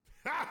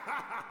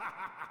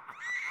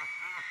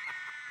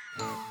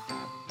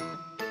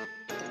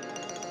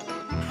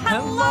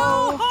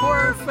Hello,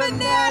 horror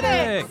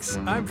fanatics!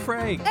 I'm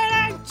Frank. And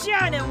I'm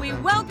Jen, and we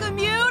welcome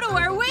you to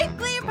our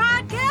weekly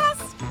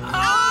podcast.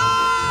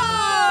 Oh!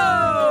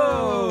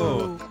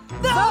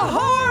 The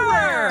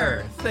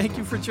horror! Thank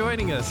you for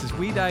joining us as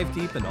we dive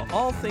deep into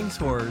all things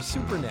horror,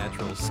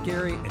 supernatural,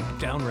 scary, and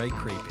downright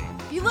creepy.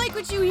 If you like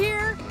what you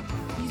hear,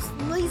 you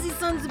lazy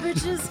sons of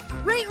bitches,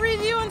 rate,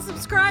 review, and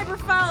subscribe or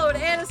follow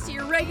to add us to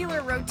your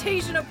regular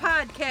rotation of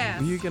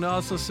podcasts. You can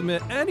also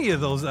submit any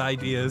of those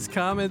ideas,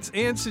 comments,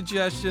 and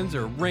suggestions,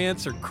 or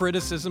rants, or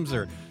criticisms,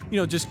 or,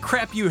 just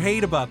crap you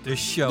hate about this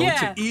show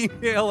to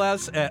email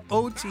us at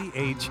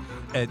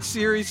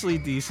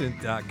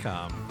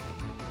oth@seriouslydecent.com.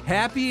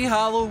 Happy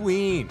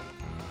Halloween!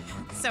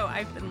 So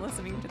I've been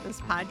listening to this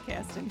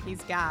podcast, and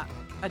he's got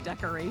a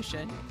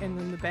decoration, and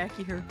in the back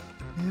you hear,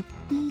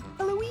 Happy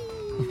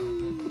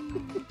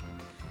Halloween!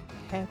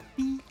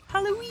 Happy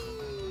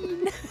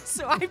Halloween!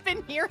 So I've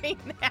been hearing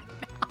that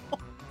now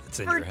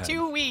for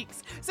 2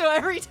 weeks. So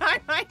every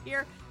time I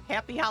hear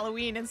Happy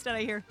Halloween, instead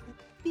I hear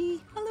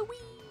Happy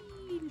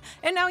Halloween.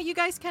 And now you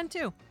guys can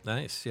too.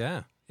 Nice,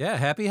 yeah. Yeah,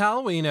 happy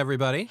Halloween,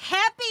 everybody.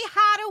 Happy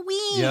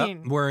Halloween!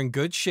 Yep, we're in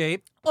good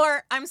shape.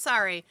 Or, I'm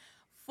sorry,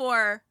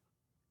 for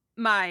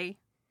my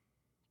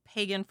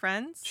pagan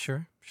friends.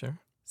 Sure.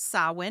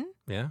 Samhain.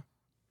 Yeah.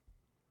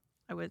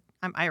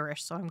 I'm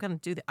Irish, so I'm going to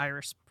do the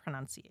Irish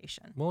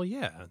pronunciation. Well,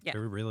 yeah.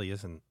 There really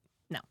isn't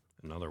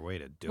another way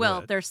to do it.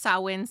 Well, there's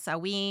Samhain.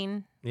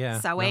 Yeah.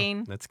 Samhain.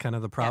 No, that's kind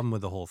of the problem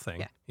with the whole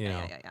thing.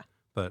 Yeah.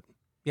 But,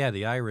 yeah,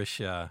 the Irish,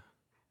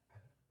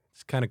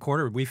 it's kind of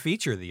cornered. We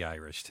feature the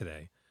Irish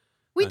today.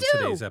 We do.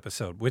 Today's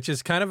episode, which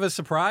is kind of a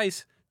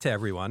surprise to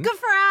everyone. Good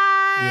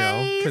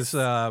Friday! Because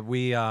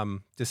we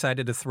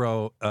decided to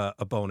throw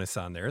a bonus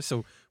on there.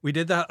 So we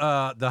did the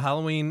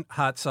Halloween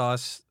hot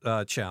sauce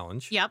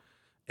challenge. Yep.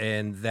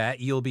 And that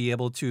you'll be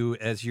able to,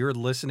 as you're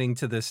listening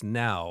to this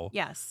now,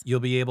 yes, you'll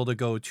be able to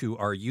go to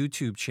our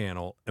YouTube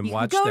channel and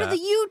watch that. Go to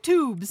the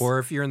YouTubes. Or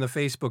if you're in the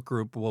Facebook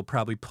group, we'll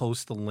probably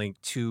post the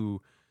link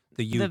to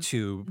the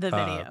YouTube the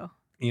video.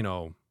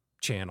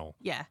 Channel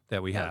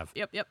that we have.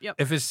 Yep.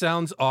 If it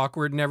sounds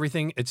awkward and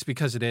everything, it's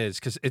because it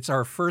is, because it's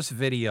our first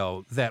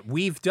video that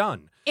we've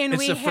done. And it's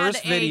we the had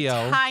first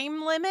video.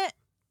 Time limit.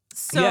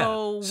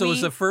 So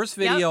it's the first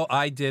video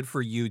I did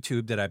for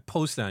YouTube that I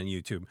posted on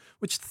YouTube,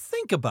 which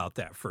think about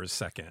that for a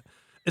second.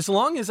 As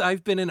long as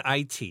I've been in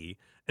IT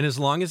and as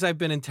long as I've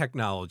been in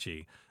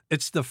technology,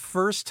 it's the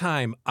first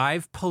time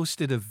I've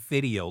posted a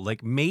video,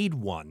 like made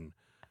one.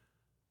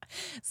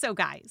 So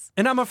guys.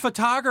 And I'm a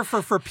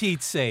photographer, for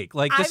Pete's sake.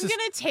 Like, I'm going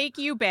to take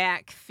you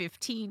back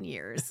 15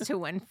 years to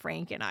when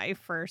Frank and I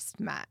first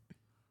met.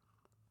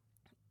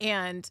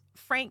 And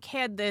Frank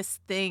had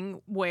this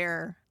thing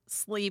where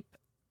sleep,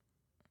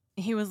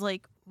 he was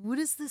like, what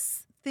is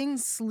this thing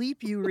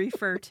sleep you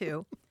refer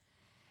to?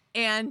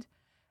 And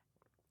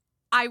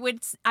I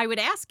would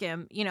ask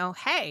him,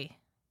 hey,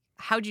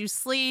 how'd you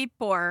sleep?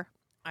 Or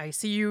I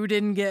see you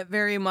didn't get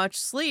very much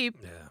sleep.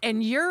 Yeah.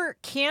 And your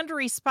canned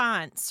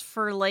response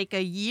for like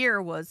a year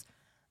was,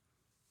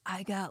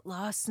 I got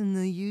lost in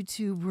the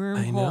YouTube wormhole.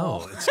 I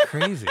know. It's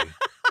crazy.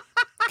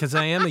 Because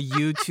I am a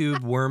YouTube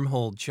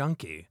wormhole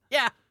junkie.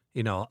 Yeah.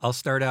 I'll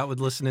start out with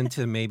listening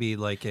to maybe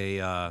like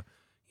a,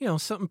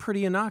 something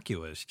pretty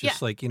innocuous.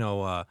 Just like,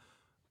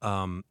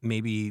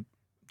 maybe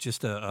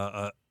just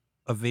a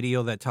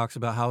video that talks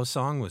about how a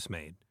song was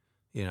made,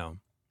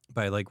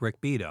 by like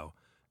Rick Beato.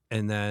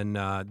 And then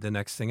the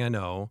next thing I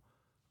know,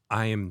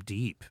 I am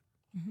deep.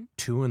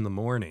 2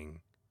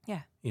 a.m.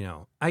 Yeah.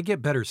 I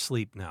get better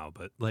sleep now,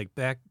 but like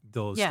back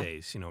those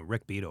days,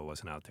 Rick Beato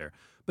wasn't out there.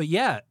 But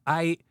yeah,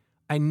 I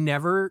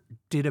never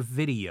did a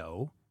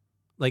video,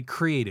 like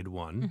created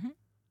one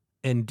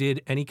and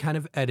did any kind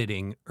of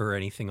editing or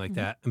anything like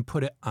that and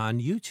put it on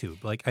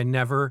YouTube. Like I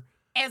never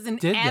As an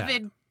did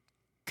avid that.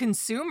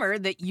 Consumer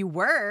that you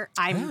were,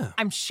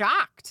 I'm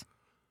shocked.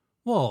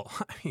 Well,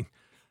 I mean,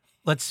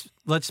 let's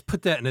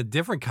put that in a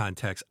different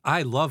context.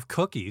 I love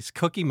cookies.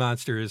 Cookie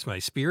Monster is my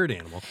spirit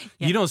animal.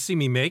 Yeah. You don't see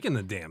me making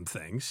the damn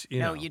things.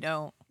 No, you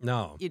don't.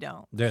 No. You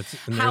don't. There's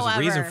a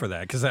reason for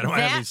that, because I don't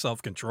have any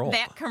self-control.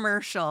 That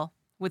commercial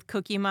with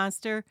Cookie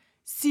Monster,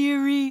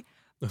 Siri,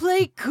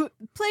 play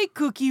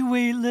Cookie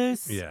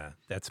Waitlist. Yeah,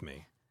 that's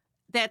me.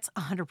 That's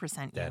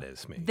 100% you. That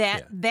is me.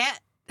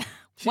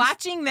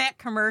 Watching that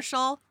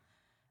commercial.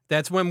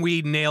 That's when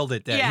we nailed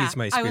it, that he's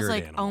my spirit animal. I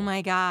was like, oh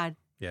my God.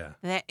 Yeah.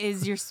 That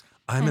is your...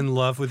 I'm in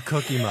love with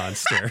Cookie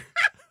Monster.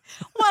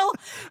 Well,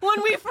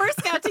 when we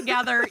first got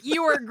together,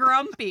 you were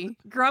Grumpy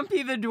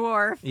the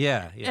dwarf.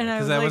 Yeah, and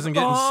because I wasn't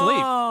getting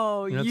sleep.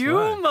 Oh,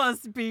 you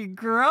must be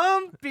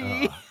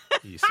grumpy.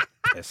 You used to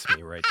piss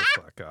me right the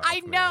fuck off. I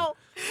know.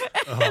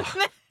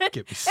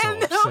 Get me so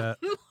upset.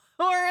 The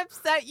more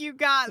upset you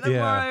got, the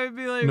more I would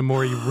be like, the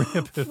more you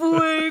rip it.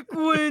 Frank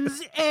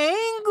wins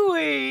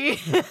angry.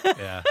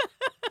 Yeah.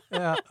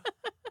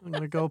 I'm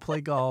going to go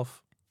play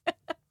golf.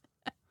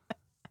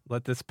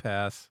 Let this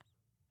pass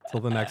till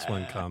the next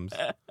one comes.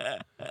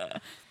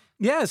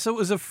 Yeah, so it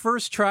was a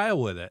first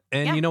trial with it.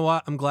 And you know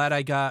what? I'm glad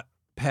I got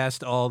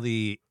past all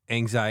the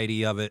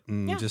anxiety of it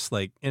and just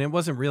like, and it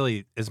wasn't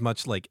really as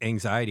much like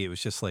anxiety. It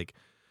was just like,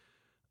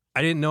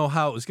 I didn't know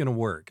how it was going to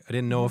work. I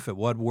didn't know if it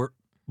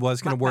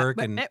was going to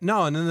work. And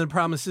then the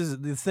promise is,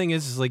 the thing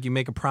is like you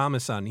make a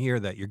promise on here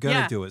that you're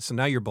going to do it. So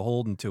now you're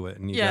beholden to it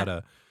and you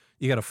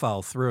gotta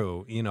follow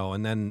through,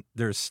 and then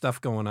there's stuff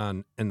going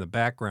on in the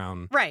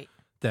background. Right.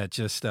 That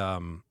just,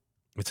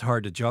 it's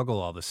hard to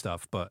juggle all this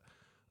stuff. But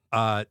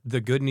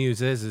the good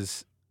news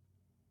is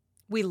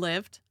we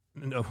lived.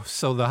 No,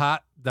 so the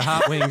hot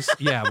wings,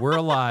 we're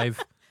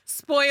alive.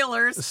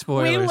 Spoilers.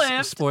 We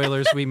lived.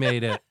 Spoilers. We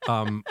made it.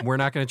 We're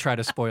not going to try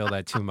to spoil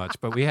that too much,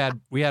 but we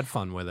had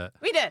fun with it.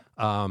 We did.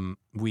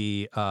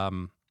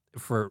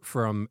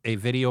 From a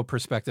video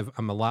perspective,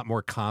 I'm a lot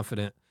more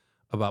confident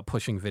about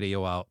pushing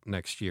video out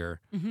next year,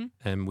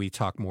 and we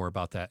talk more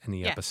about that in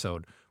the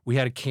episode. We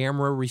had a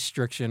camera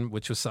restriction,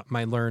 which was something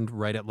I learned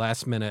right at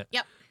last minute.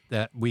 Yep.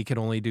 That we could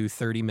only do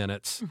 30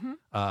 minutes.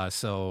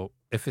 So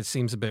if it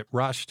seems a bit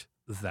rushed,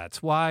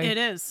 that's why. It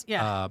is,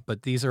 yeah.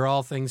 But these are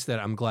all things that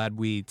I'm glad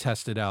we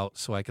tested out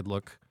so I could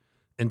look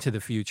into the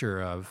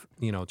future of,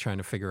 trying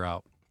to figure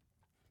out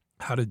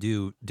how to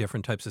do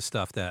different types of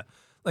stuff that,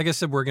 like I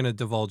said, we're going to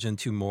divulge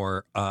into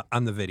more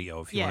on the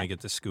video if you want to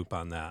get the scoop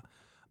on that.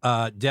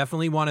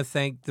 Definitely want to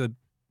thank the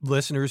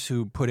listeners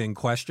who put in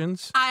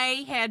questions.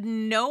 I had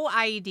no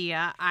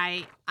idea.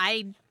 I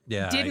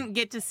didn't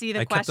get to see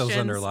the questions. I kept those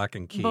under lock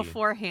and key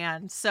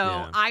beforehand,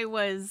 so I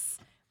was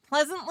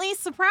pleasantly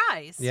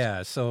surprised.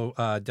 Yeah, so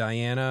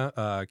Diana,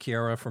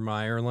 Kiara from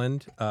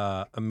Ireland,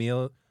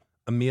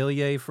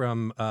 Amelia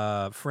from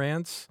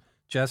France,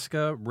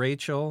 Jessica,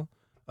 Rachel,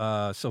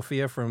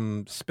 Sophia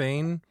from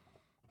Spain,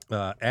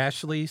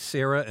 Ashley,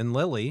 Sarah, and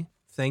Lily.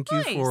 Thank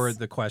you for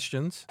the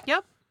questions.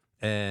 Yep.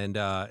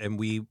 And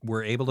we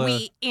were able to...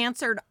 We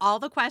answered all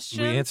the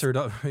questions.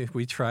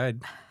 We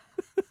tried.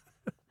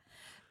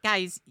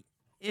 Guys,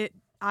 You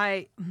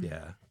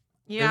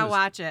gotta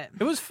watch it.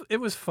 It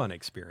was fun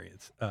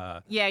experience.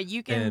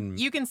 You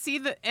can see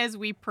that as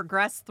we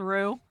progress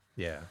through.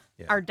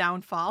 Our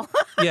downfall.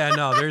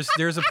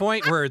 There's a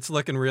point where it's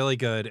looking really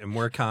good and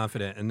we're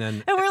confident, and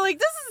we're like,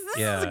 this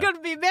isn't going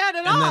to be bad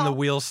at all. And then the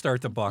wheels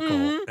start to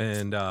buckle,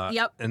 and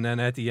then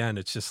at the end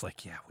it's just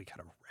like, we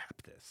gotta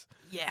wrap this.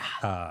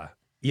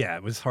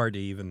 It was hard to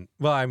even.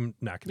 Well, I'm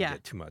not gonna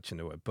get too much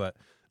into it, but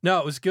no,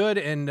 it was good,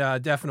 and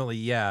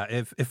definitely,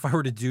 if I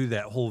were to do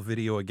that whole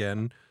video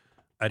again,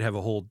 I'd have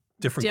a whole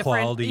different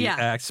quality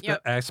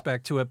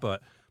aspect to it,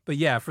 but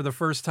for the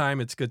first time,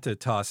 it's good to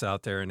toss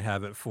out there and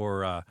have it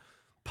for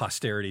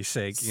posterity's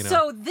sake.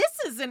 So this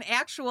is an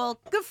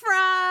actual Good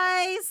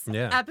Fries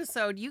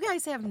episode. You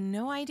guys have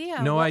no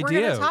idea what we're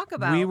going to talk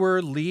about. We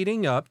were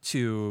leading up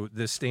to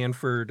the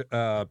Stanford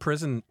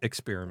prison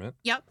experiment.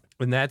 Yep.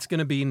 And that's going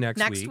to be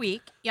next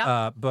week.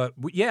 Yep. But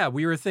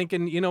we were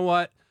thinking, you know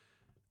what?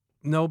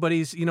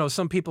 Nobody's,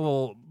 some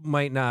people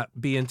might not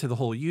be into the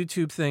whole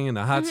YouTube thing and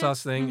the hot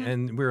sauce thing.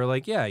 And we were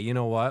like, you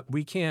know what?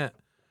 We can't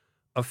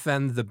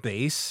offend the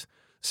base,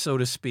 so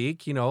to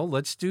speak.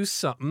 Let's do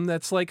something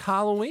that's like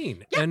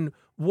Halloween. Yep. And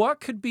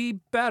what could be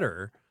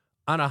better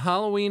on a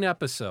Halloween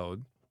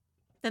episode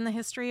than the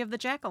history of the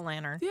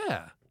jack-o'-lantern?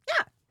 Yeah.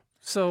 Yeah.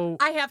 So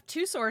I have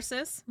two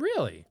sources.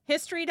 Really?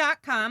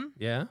 History.com.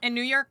 Yeah. And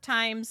New York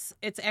Times.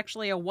 It's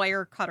actually a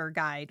wire cutter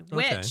guide,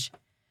 which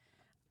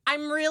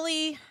I'm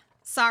really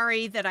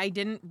sorry that I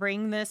didn't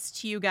bring this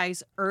to you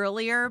guys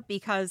earlier,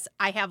 because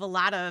I have a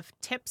lot of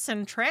tips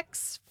and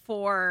tricks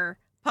for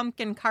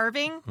pumpkin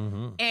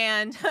carving.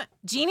 And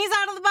genie's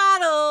out of the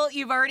bottle.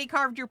 You've already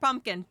carved your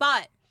pumpkin,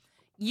 but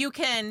you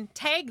can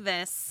tag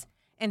this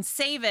and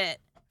save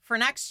it for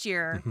next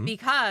year,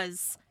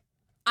 because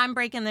I'm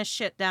breaking this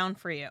shit down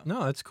for you.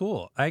 No, that's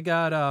cool. I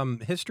got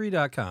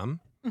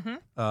history.com,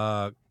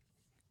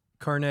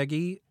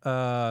 Carnegie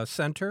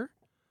Center,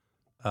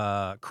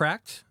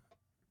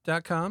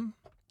 cracked.com,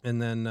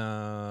 and then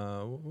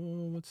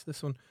what's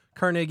this one?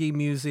 Carnegie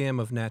Museum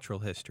of Natural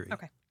History.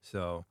 Okay.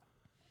 So,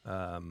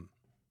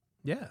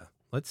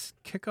 let's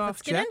kick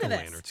off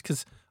jack-o'-lanterns,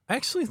 because I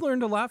actually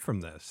learned a lot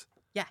from this.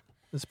 Yeah.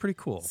 It's pretty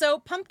cool. So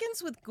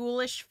pumpkins with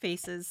ghoulish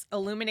faces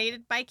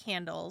illuminated by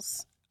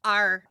candles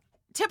are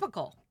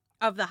typical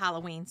of the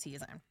Halloween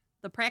season.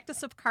 The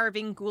practice of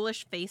carving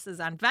ghoulish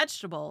faces on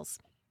vegetables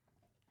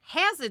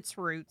has its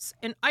roots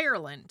in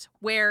Ireland,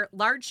 where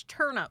large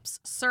turnips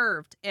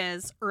served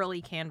as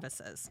early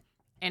canvases.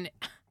 And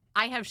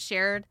I have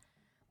shared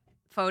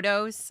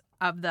photos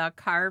of the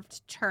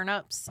carved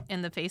turnips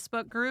in the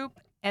Facebook group,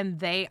 and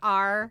they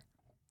are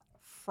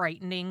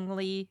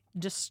frighteningly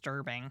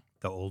disturbing.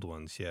 The old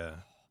ones, yeah.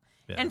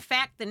 In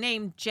fact, the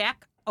name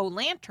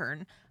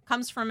Jack-o'-lantern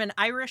comes from an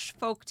Irish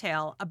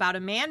folktale about a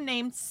man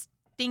named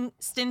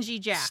Stingy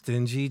Jack.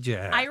 Stingy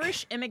Jack.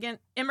 Irish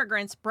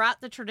immigrants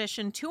brought the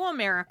tradition to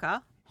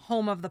America,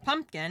 home of the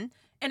pumpkin,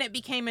 and it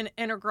became an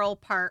integral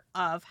part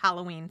of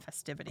Halloween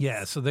festivities.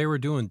 Yeah, so they were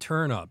doing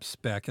turnips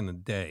back in the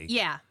day.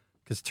 Yeah.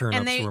 because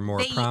turnips were more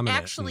prominent. They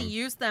actually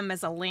used them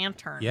as a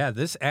lantern. Yeah,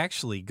 this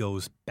actually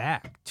goes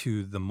back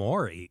to the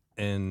Maori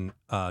in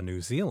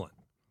New Zealand.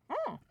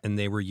 And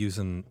they were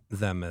using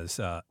them as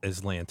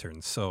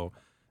lanterns. So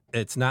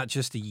it's not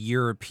just a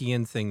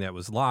European thing that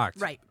was locked.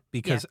 Right.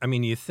 Because, I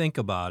mean, you think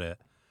about it,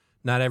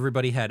 not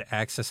everybody had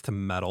access to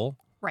metal.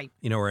 Right.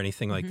 Or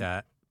anything like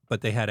that.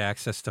 But they had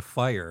access to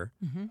fire.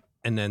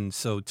 And then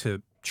so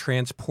to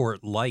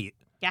transport light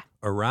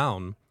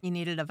around. You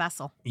needed a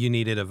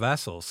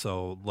vessel.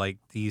 So like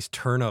these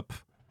turnip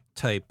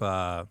type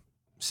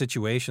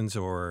situations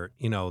or,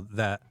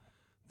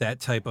 that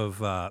type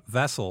of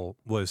vessel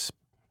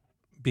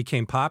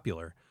became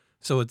popular.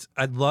 So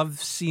I love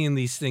seeing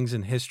these things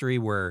in history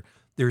where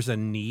there's a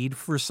need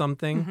for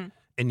something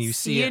and you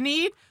see a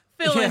need,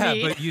 fill a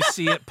need. But you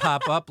see it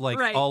pop up like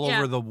Right, all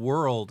over the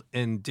world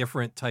in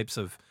different types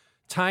of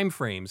time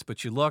frames.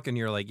 But you look and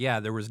you're like, yeah,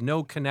 there was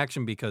no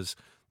connection because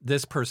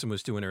this person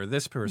was doing it or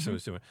this person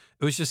was doing it.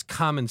 It was just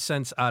common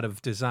sense out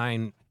of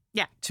design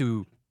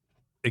to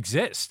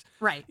exist.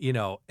 Right.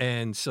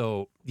 And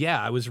so,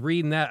 I was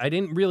reading that. I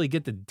didn't really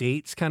get the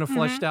dates kind of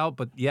fleshed out,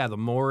 but the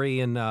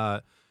Maori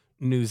in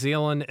New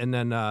Zealand. And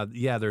then,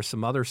 there's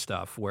some other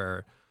stuff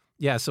where,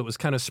 so it was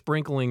kind of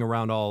sprinkling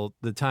around all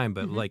the time.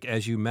 But like,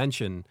 as you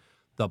mentioned,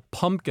 the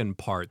pumpkin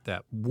part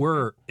that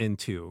we're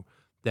into,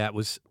 that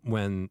was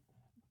when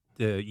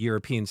the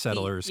European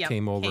settlers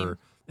came over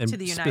and to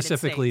the United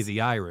specifically States.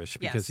 the Irish,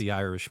 because the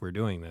Irish were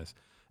doing this.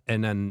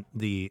 And then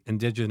the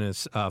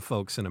indigenous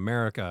folks in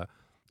America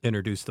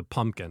introduced the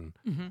pumpkin,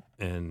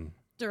 and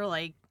they're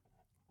like,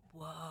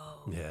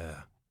 whoa.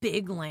 Yeah.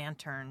 Big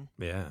lantern.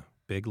 Yeah.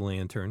 Big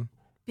lantern.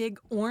 Big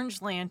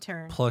orange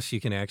lantern. Plus,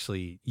 you can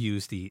actually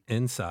use the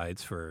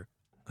insides for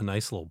a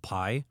nice little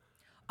pie.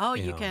 Oh,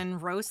 you can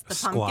roast the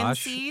pumpkin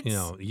squash, seeds.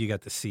 You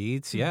got the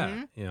seeds.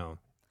 Yeah.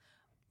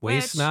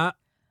 Waste not.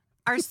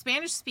 Our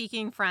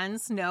Spanish-speaking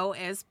friends know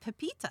as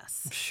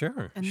pepitas.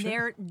 Sure. And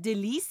they're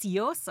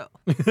delicioso.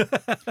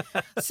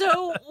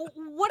 So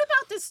what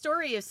about this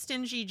story of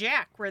Stingy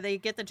Jack, where they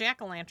get the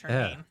jack-o'-lantern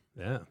name?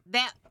 Yeah.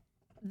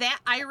 That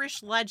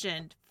Irish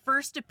legend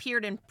first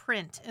appeared in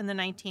print in the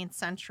 19th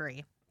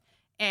century.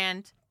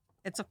 And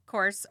it's, of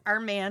course,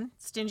 our man,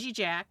 Stingy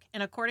Jack.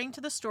 And according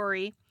to the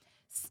story,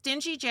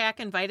 Stingy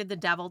Jack invited the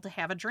devil to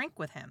have a drink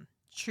with him.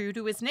 True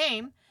to his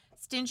name,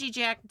 Stingy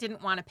Jack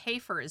didn't want to pay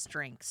for his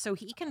drink, so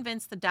he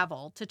convinced the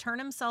devil to turn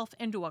himself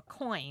into a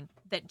coin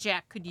that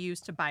Jack could use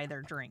to buy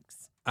their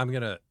drinks. I'm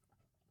gonna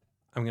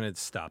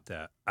stop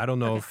that. I don't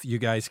know if you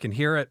guys can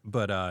hear it,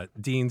 but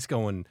Dean's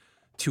going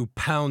to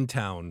Pound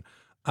Town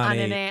on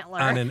an antler.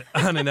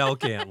 on an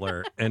elk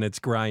antler, and it's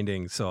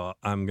grinding. So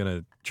I'm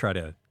gonna try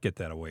to get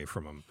that away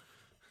from him.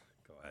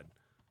 Go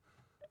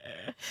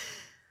ahead.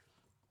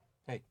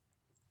 Hey.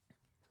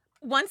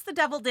 Once the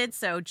devil did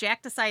so,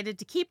 Jack decided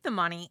to keep the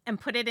money and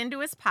put it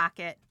into his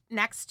pocket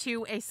next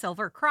to a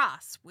silver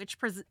cross, which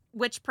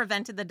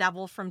prevented the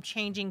devil from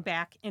changing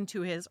back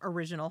into his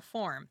original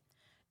form.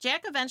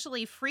 Jack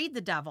eventually freed the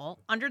devil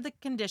under the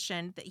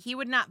condition that he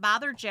would not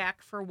bother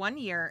Jack for 1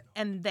 year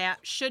and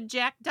that should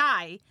Jack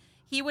die,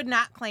 he would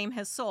not claim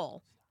his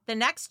soul. The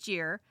next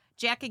year,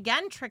 Jack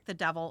again tricked the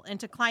devil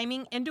into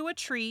climbing into a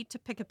tree to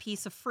pick a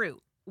piece of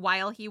fruit.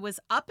 While he was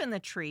up in the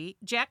tree,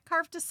 Jack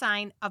carved a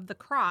sign of the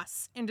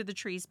cross into the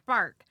tree's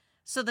bark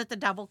so that the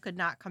devil could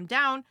not come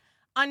down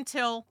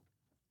until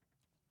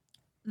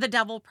the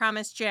devil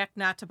promised Jack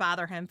not to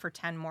bother him for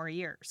 10 more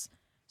years.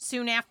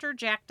 Soon after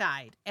Jack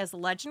died, as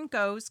legend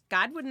goes,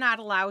 God would not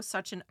allow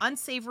such an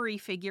unsavory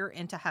figure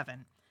into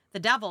heaven. The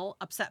devil,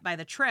 upset by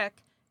the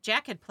trick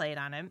Jack had played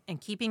on him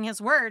and keeping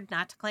his word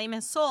not to claim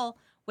his soul,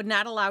 would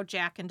not allow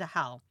Jack into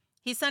hell.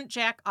 He sent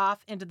Jack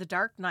off into the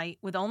dark night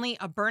with only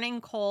a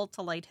burning coal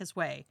to light his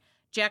way.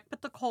 Jack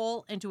put the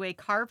coal into a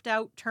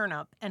carved-out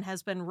turnip and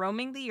has been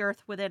roaming the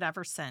earth with it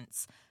ever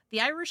since.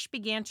 The Irish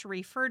began to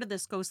refer to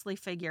this ghostly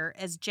figure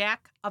as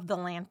Jack of the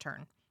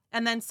Lantern,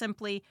 and then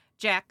simply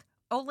Jack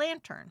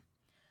O'Lantern.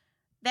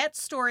 That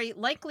story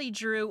likely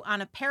drew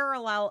on a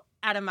parallel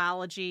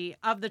etymology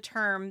of the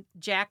term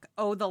Jack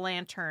O' the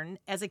Lantern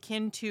as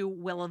akin to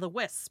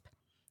Will-o'-the-Wisp,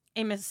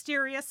 a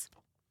mysterious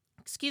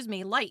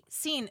light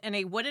seen in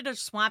a wooded or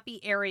swampy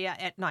area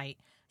at night,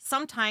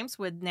 sometimes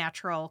with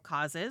natural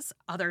causes,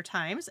 other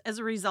times as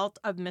a result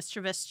of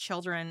mischievous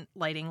children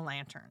lighting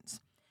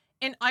lanterns.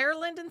 In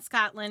Ireland and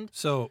Scotland...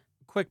 So,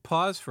 quick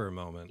pause for a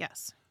moment.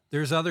 Yes.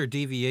 There's other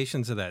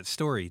deviations of that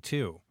story,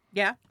 too.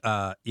 Yeah?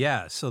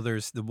 So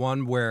there's the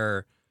one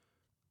where,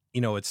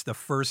 it's the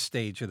first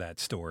stage of that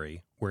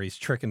story where he's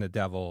tricking the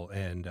devil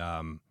and,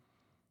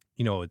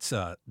 it's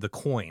the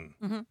coin.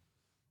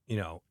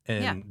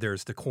 And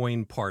there's the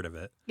coin part of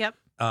it. Yep.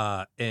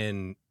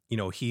 And,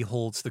 he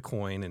holds the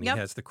coin and he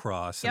has the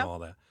cross and all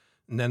that.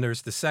 And then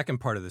there's the second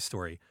part of the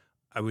story.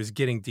 I was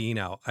getting Dean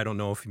out. I don't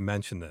know if you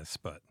mentioned this,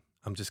 but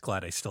I'm just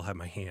glad I still have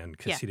my hand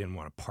because he didn't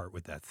want to part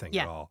with that thing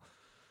at all.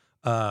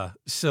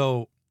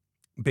 So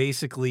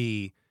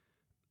basically,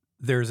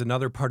 there's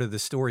another part of the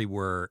story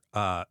where,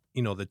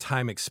 the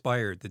time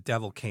expired. The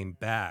devil came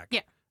back.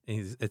 Yeah.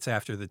 And it's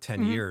after the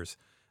 10 years.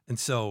 And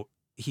so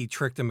he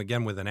tricked him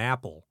again with an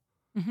apple.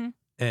 Mm-hmm.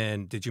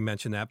 And did you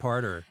mention that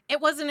part? Or it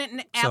wasn't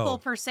an apple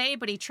per se,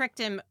 but he tricked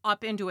him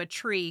up into a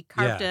tree,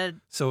 carved a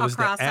was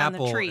cross the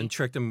apple on the tree. And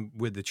tricked him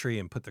with the tree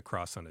and put the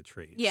cross on the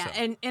tree. Yeah,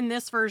 and in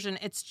this version,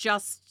 it's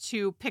just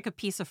to pick a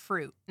piece of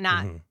fruit,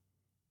 not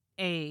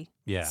a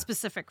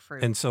specific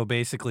fruit. And so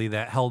basically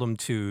that held him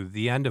to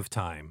the end of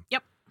time.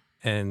 Yep.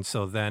 And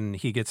so then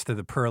he gets to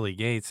the pearly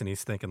gates and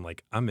he's thinking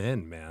like, I'm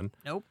in, man.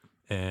 Nope.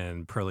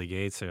 And pearly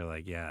gates are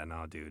like, yeah,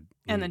 no, dude.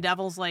 And the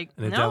devil's like,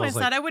 no, I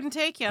said I wouldn't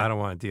take you. I don't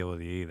want to deal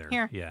with you either.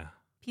 Here. Yeah.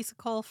 Piece of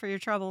coal for your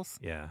troubles.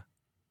 Yeah.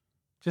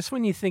 Just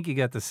when you think you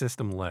got the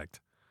system licked.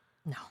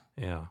 No.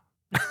 Yeah.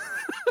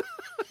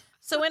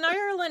 So in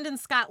Ireland and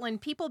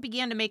Scotland, people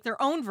began to make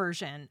their own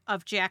version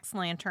of Jack's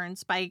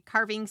lanterns by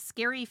carving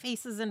scary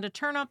faces into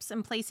turnips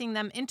and placing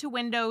them into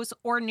windows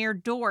or near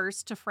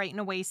doors to frighten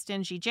away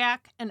stingy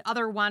Jack and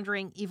other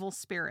wandering evil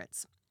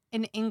spirits.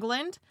 In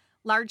England,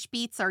 large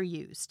beets are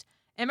used.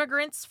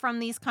 Immigrants from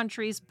these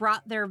countries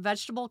brought their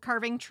vegetable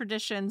carving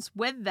traditions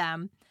with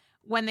them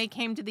when they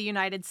came to the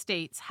United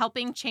States,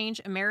 helping change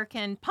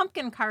American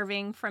pumpkin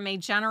carving from a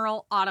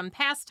general autumn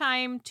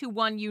pastime to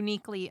one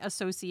uniquely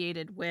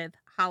associated with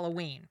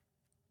Halloween.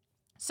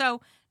 So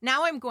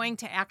now I'm going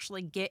to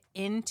actually get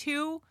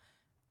into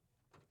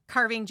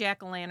carving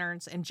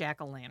jack-o'-lanterns and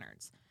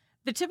jack-o'-lanterns.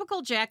 The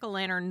typical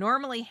jack-o'-lantern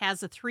normally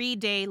has a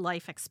 3-day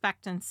life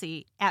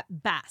expectancy at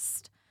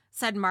best,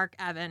 said Mark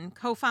Evan,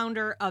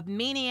 co-founder of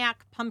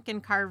Maniac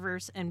Pumpkin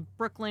Carvers in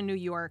Brooklyn, New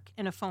York,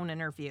 in a phone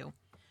interview.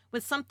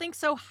 With something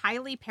so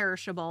highly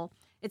perishable,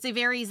 it's a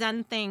very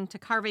zen thing to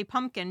carve a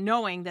pumpkin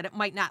knowing that it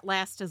might not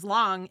last as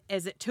long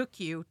as it took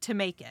you to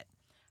make it.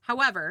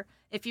 However,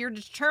 if you're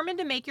determined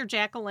to make your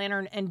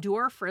jack-o'-lantern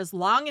endure for as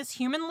long as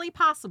humanly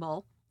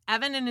possible,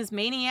 Evan and his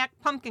Maniac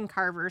Pumpkin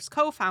Carvers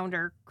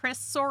co-founder, Chris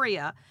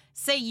Soria,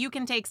 say you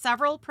can take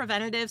several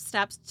preventative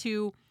steps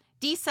to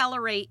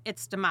decelerate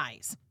its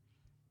demise.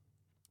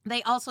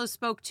 They also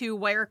spoke to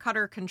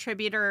Wirecutter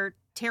contributor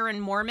Taryn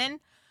Mormon,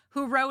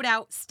 who wrote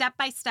out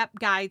step-by-step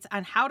guides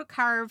on how to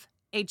carve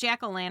a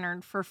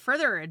jack-o'-lantern for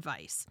further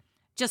advice.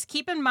 Just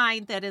keep in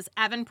mind that, as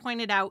Evan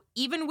pointed out,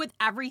 even with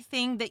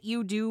everything that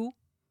you do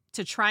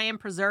to try and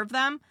preserve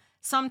them,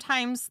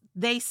 sometimes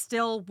they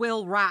still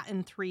will rot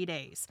in 3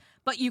 days.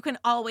 But you can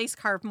always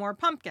carve more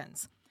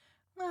pumpkins.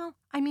 Well,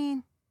 I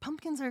mean,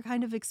 pumpkins are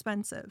kind of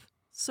expensive.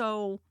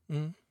 So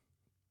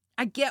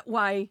I get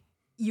why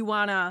you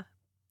want to...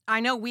 I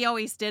know we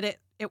always did it.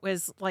 It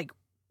was like,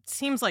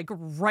 seems like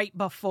right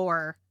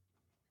before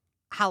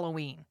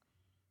Halloween.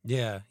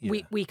 Yeah.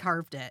 We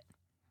carved it.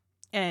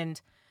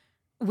 And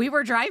we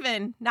were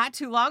driving not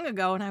too long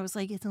ago, and I was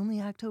like, it's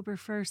only October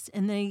 1st.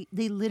 And they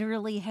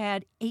literally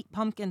had 8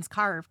 pumpkins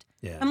carved.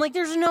 Yeah. I'm like,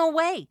 there's no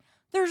way.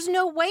 There's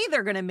no way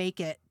they're going to make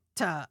it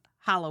to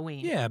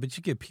Halloween. Yeah, but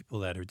you get people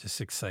that are just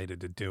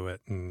excited to do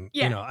it. And,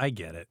 I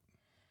get it.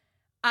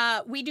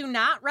 We do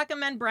not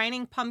recommend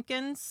brining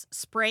pumpkins,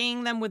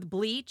 spraying them with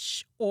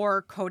bleach,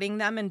 or coating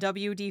them in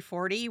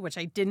WD-40, which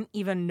I didn't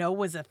even know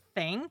was a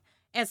thing,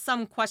 as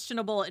some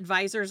questionable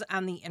advisors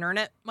on the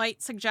internet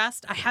might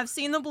suggest. I have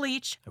seen the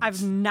bleach.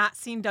 I've not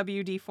seen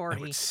WD-40. That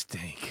would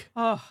stink.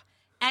 Oh,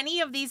 any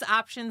of these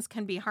options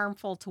can be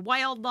harmful to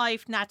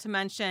wildlife, not to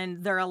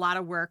mention they're a lot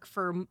of work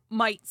for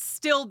might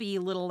still be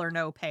little or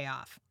no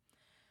payoff.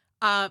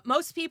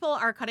 Most people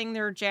are cutting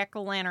their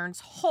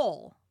jack-o'-lanterns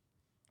whole,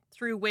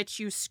 through which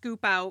you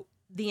scoop out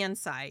the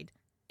inside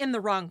in the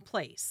wrong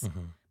place.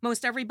 Mm-hmm.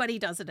 Most everybody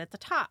does it at the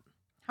top.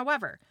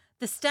 However,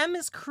 the stem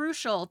is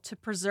crucial to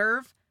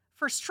preserve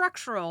for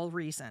structural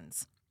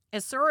reasons.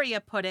 As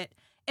Soria put it,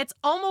 it's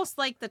almost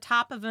like the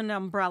top of an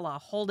umbrella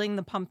holding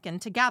the pumpkin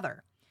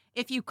together.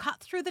 If you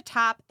cut through the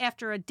top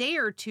after a day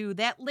or two,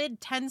 that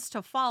lid tends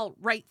to fall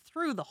right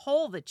through the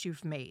hole that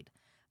you've made.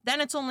 Then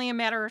it's only a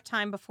matter of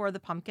time before the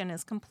pumpkin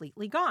is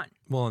completely gone.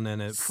 Well, and then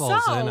it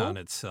falls in on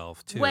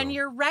itself, too. When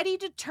you're ready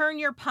to turn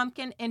your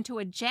pumpkin into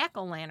a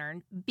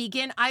jack-o'-lantern,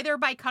 begin either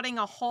by cutting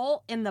a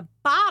hole in the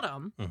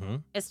bottom,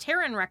 as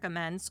Taryn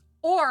recommends,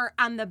 or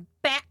on the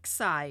back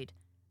side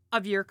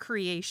of your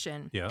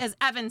creation, as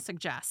Evan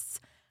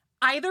suggests.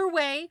 Either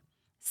way,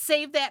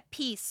 save that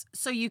piece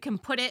so you can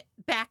put it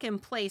back in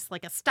place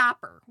like a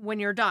stopper when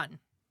you're done.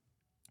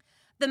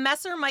 The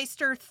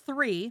Messermeister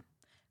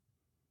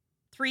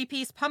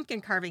 3-piece pumpkin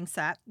carving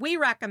set we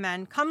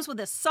recommend comes with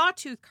a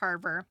sawtooth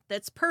carver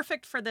that's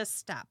perfect for this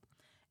step.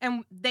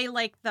 And they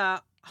like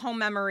the Home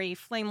Memory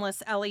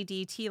flameless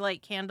LED tea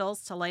light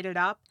candles to light it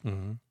up.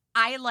 Mm-hmm.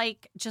 I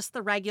like just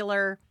the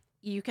regular,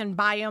 you can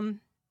buy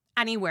them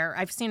anywhere.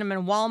 I've seen them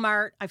in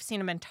Walmart. I've seen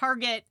them in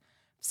Target.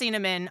 I've seen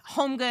them in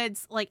Home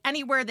Goods. Like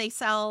anywhere they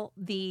sell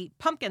the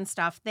pumpkin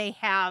stuff, they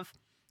have,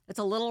 it's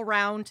a little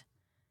round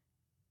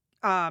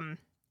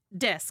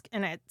disc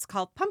and it's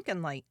called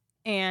Pumpkin Light.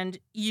 And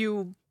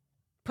you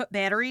put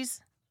batteries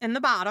in the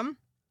bottom,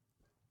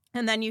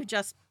 and then you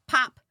just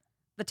pop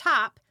the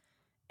top,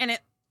 and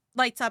it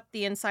lights up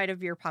the inside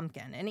of your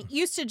pumpkin. And it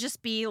used to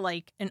just be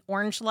like an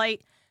orange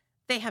light.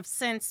 They have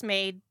since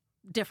made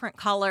different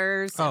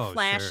colors, it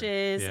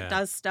flashes, it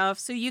does stuff.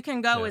 So you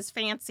can go as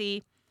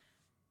fancy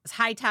as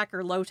high-tech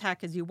or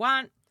low-tech as you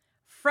want.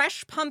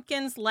 Fresh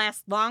pumpkins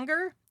last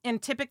longer,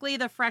 and typically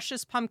the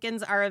freshest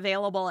pumpkins are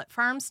available at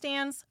farm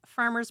stands,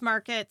 farmers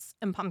markets,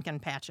 and pumpkin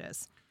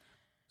patches.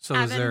 So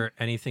is there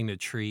anything to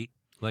treat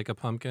like a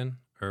pumpkin?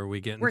 Or are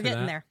we getting We're to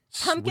getting that? there.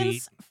 Sweet.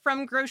 Pumpkins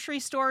from grocery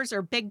stores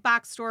or big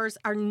box stores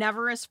are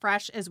never as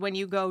fresh as when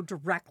you go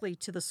directly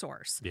to the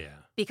source. Yeah.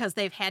 Because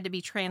they've had to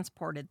be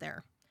transported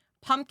there.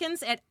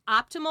 Pumpkins at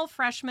optimal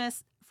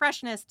freshness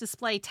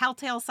display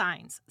telltale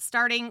signs,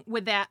 starting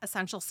with that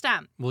essential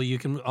stem. Well, you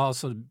can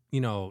also,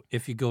 you know,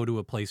 if you go to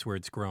a place where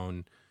it's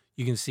grown,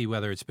 you can see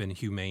whether it's been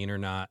humane or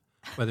not,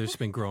 whether it's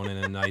been grown in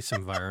a nice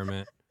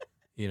environment,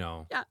 you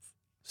know. Yes.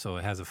 So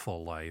it has a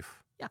full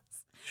life. Yes.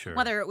 Sure.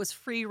 Whether it was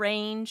free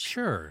range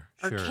or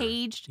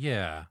caged.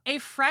 Yeah. A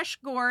fresh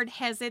gourd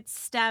has its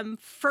stem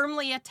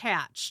firmly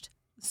attached.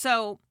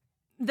 So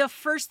the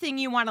first thing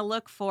you want to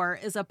look for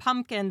is a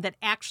pumpkin that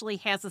actually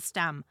has a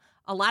stem.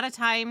 A lot of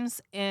times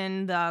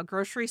in the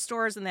grocery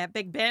stores in that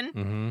big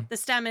bin, the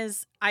stem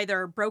is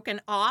either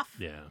broken off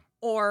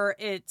or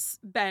it's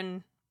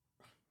been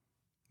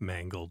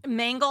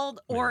mangled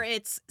or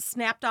it's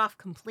snapped off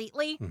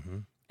completely.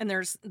 And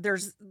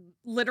there's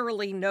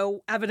literally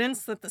no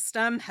evidence that the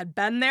stem had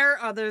been there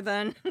other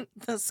than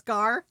the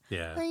scar.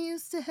 Yeah. I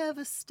used to have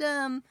a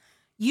stem.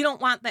 You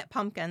don't want that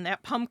pumpkin.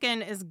 That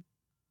pumpkin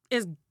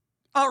is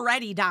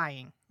already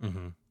dying.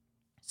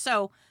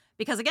 So,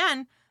 because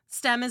again,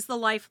 stem is the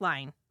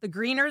lifeline. The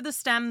greener the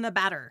stem, the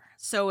better.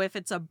 So if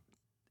it's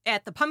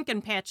at the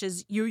pumpkin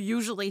patches, you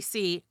usually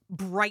see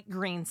bright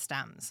green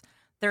stems.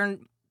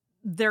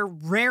 They're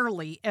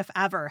rarely, if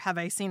ever, have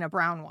I seen a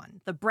brown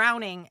one. The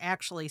browning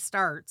actually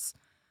starts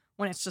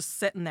when it's just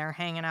sitting there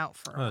hanging out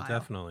for a while. Oh,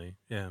 definitely.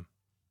 Yeah.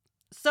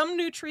 Some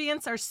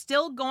nutrients are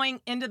still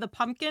going into the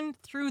pumpkin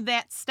through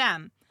that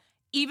stem,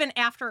 even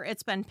after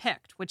it's been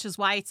picked, which is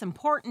why it's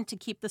important to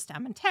keep the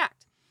stem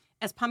intact.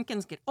 As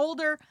pumpkins get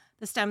older,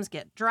 the stems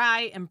get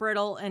dry and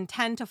brittle and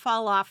tend to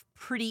fall off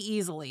pretty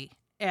easily,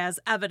 as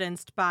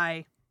evidenced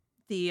by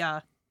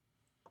the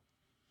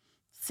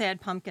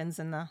sad pumpkins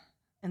in the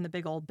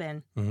big old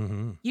bin.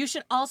 You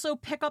should also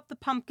pick up the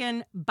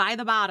pumpkin by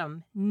the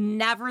bottom,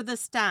 never the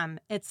stem.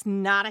 It's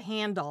not a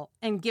handle,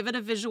 and give it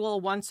a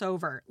visual once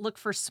over. Look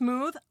for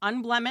smooth,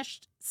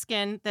 unblemished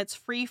skin that's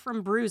free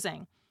from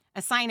bruising,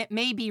 a sign it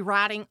may be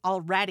rotting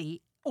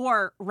already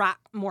or rot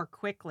more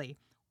quickly,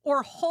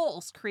 or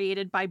holes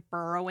created by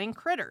burrowing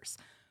critters,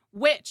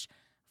 which,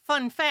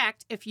 fun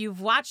fact, if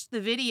you've watched the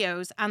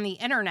videos on the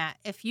internet,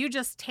 if you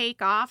just take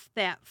off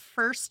that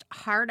first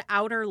hard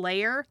outer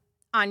layer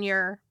on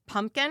your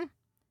pumpkin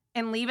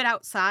and leave it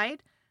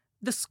outside,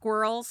 the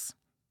squirrels,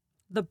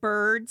 the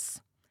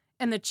birds,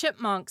 and the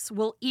chipmunks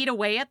will eat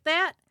away at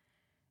that,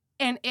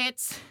 and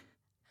it's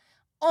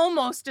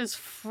almost as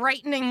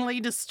frighteningly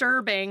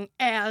disturbing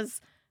as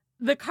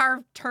the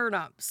carved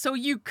turnip. So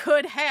you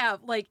could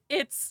have,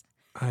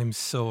 I'm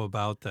so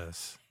about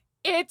this.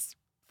 It's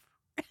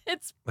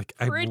like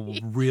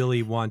pretty. I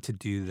really want to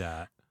do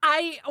that.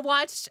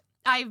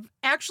 I've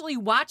actually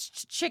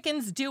watched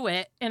chickens do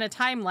it in a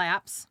time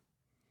lapse.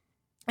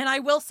 And I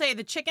will say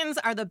the chickens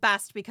are the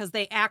best because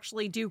they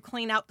actually do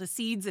clean out the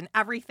seeds and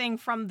everything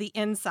from the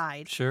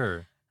inside.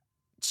 Sure.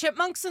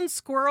 Chipmunks and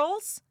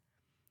squirrels,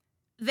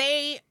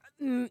 they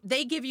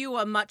give you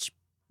a much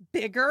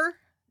bigger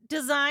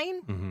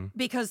design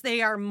because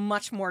they are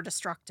much more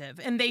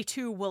destructive, and they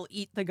too will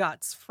eat the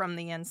guts from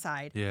the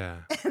inside. Yeah.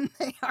 And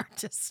they are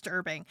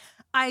disturbing.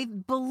 I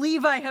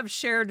believe I have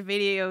shared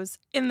videos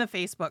in the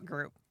Facebook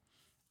group.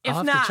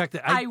 If not,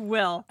 I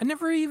will. I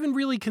never even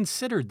really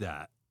considered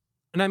that.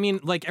 And I mean,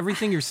 like,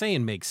 everything you're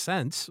saying makes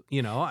sense,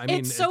 you know? I mean,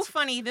 it's so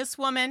funny. This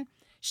woman,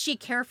 she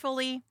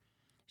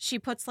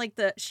puts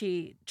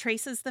she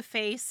traces the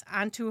face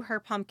onto her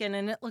pumpkin,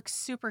 and it looks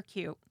super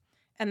cute.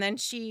 And then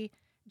she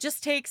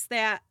just takes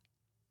the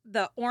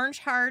orange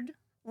hard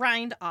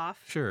rind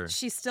off. Sure.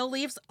 She still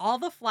leaves all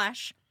the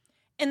flesh.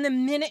 And the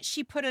minute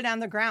she put it on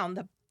the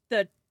ground,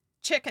 the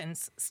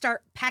chickens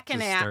start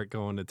start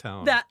going to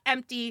town. The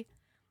empty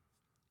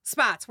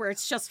spots where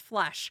it's just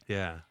flesh.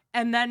 Yeah.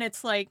 And then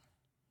it's like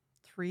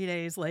 3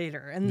 days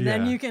later. And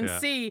then you can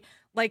see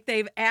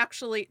they've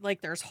actually,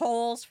 there's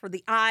holes for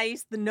the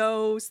eyes, the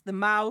nose, the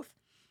mouth.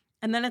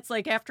 And then it's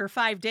like after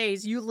 5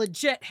 days, you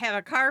legit have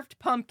a carved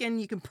pumpkin.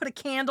 You can put a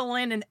candle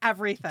in and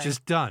everything.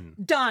 Just done.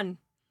 Done.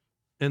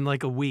 In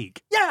like a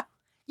week. Yeah.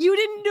 You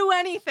didn't do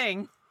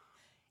anything. Wow.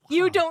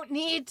 You don't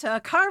need to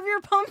carve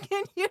your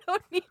pumpkin. You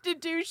don't need to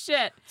do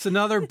shit. It's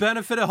another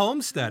benefit of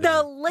homesteading.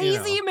 The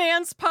lazy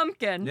man's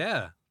pumpkin.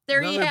 Yeah. There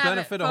another you have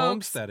benefit it, of folks.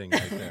 homesteading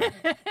right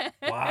there.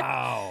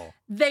 Wow.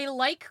 They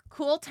like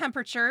cool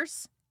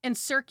temperatures and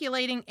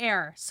circulating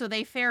air, so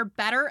they fare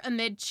better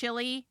amid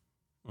chilly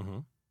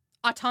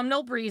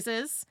autumnal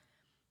breezes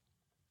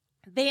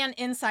than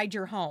inside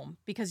your home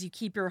because you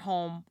keep your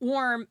home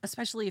warm,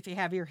 especially if you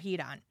have your heat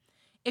on.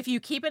 If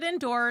you keep it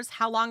indoors,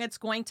 how long it's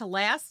going to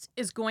last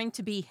is going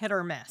to be hit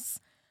or miss.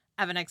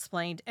 Evan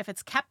explained, if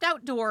it's kept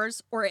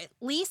outdoors or at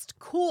least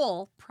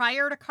cool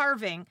prior to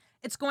carving,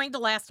 It's going to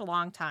last a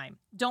long time.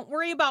 Don't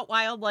worry about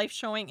wildlife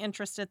showing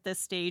interest at this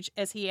stage,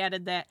 as he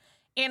added that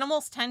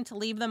animals tend to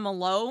leave them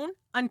alone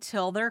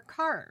until they're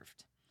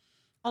carved.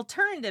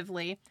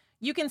 Alternatively,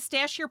 you can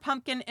stash your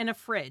pumpkin in a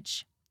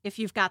fridge if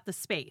you've got the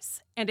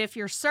space. And if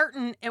you're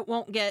certain it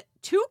won't get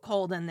too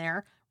cold in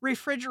there,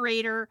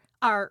 refrigeration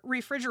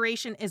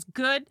is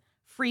good,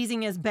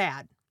 freezing is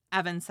bad,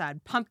 Evan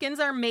said. Pumpkins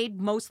are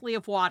made mostly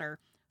of water.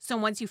 So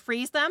once you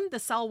freeze them, the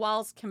cell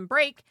walls can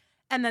break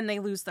and then they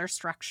lose their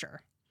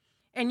structure.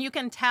 And you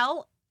can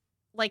tell,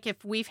 like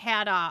if we've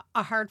had a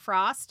hard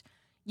frost,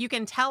 you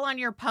can tell on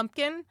your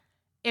pumpkin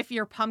if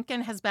your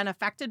pumpkin has been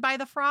affected by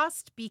the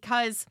frost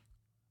because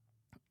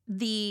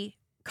the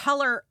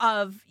color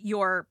of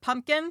your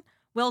pumpkin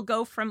will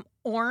go from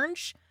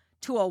orange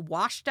to a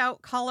washed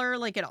out color.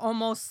 Like it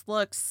almost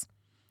looks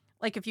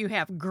like if you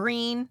have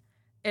green,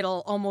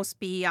 it'll almost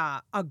be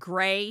a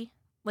gray.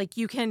 Like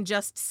you can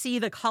just see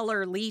the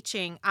color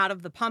leaching out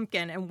of the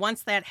pumpkin. And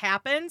once that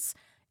happens,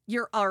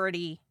 you're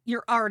already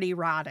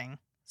rotting.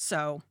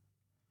 So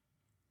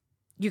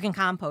you can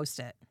compost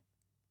it.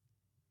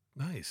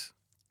 Nice.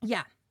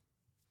 Yeah.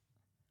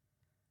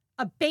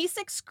 A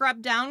basic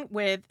scrub down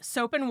with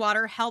soap and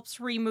water helps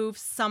remove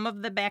some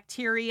of the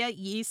bacteria,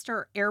 yeast,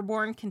 or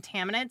airborne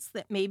contaminants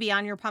that may be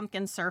on your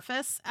pumpkin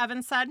surface,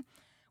 Evan said,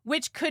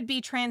 which could be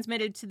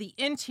transmitted to the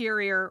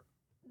interior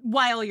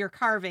while you're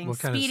carving,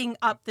 speeding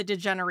up the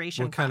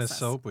degeneration process. What kind of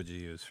soap would you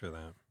use for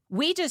that?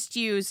 We just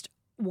used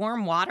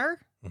warm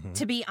water,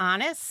 to be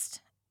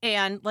honest,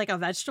 and like a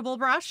vegetable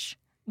brush.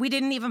 We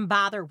didn't even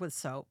bother with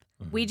soap.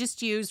 We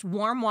just used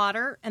warm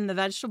water and the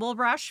vegetable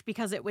brush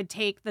because it would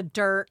take the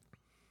dirt.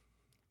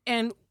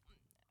 And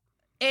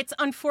it's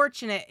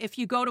unfortunate if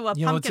you go to a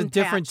pumpkin it's a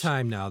different patch.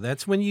 time now.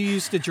 That's when you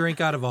used to drink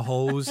out of a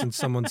hose in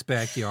someone's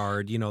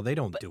backyard. They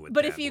don't do it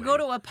But that if you way. go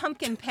to a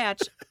pumpkin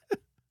patch,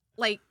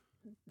 like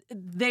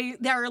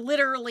they're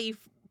literally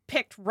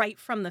picked right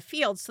from the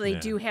field. So they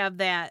do have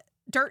that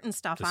dirt and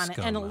stuff on it.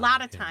 And a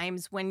lot of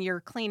times when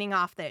you're cleaning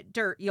off that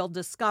dirt, you'll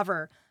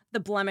discover the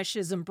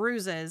blemishes and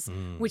bruises,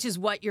 which is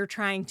what you're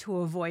trying to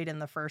avoid in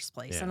the first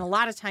place. Yeah. And a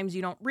lot of times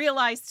you don't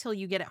realize till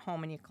you get it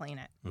home and you clean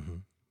it.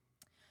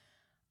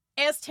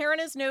 As Taryn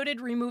has noted,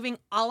 removing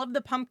all of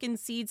the pumpkin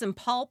seeds and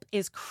pulp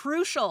is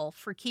crucial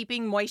for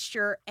keeping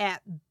moisture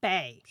at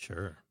bay.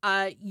 Sure.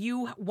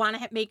 You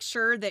want to make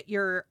sure that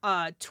your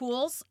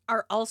tools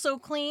are also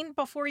clean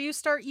before you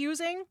start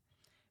using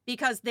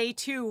because they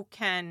too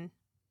can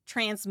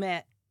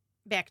transmit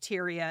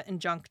bacteria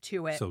and junk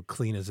to it. So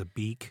clean as a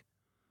beak?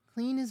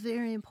 Clean is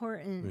very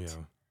important.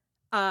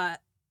 Yeah.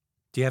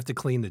 Do you have to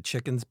clean the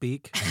chicken's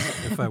beak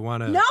if I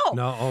want to? No.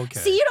 No? Okay.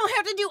 See, you don't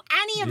have to do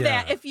any of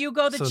that if you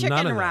go the so chicken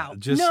none of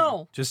route.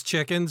 That. Just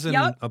chickens and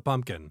a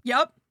pumpkin.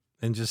 Yep.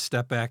 And just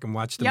step back and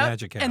watch the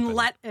magic happen.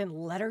 And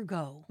let her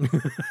go.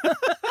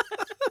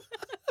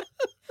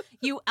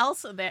 You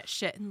Elsa that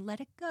shit and let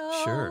it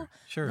go.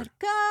 Sure. Let it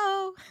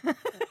go.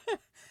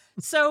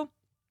 So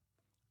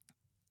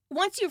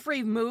once you've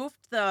removed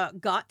the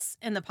guts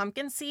and the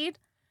pumpkin seed,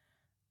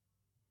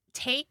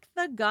 take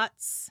the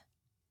guts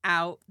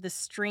out, the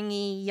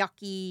stringy,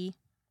 yucky,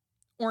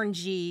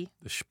 orangey,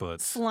 the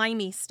sputz,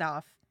 slimy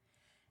stuff,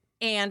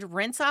 and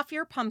rinse off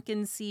your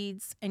pumpkin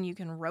seeds, and you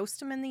can roast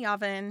them in the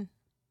oven.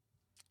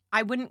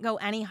 I wouldn't go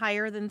any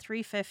higher than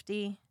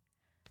 350.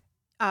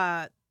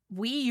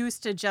 We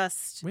used to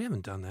just... We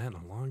haven't done that in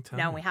a long time.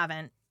 No, we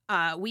haven't.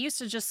 We used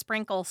to just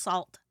sprinkle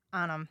salt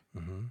on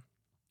them.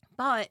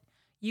 But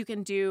you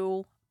can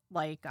do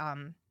like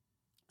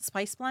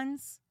spice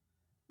blends,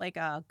 like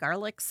a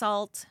garlic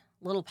salt,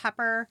 little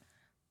pepper,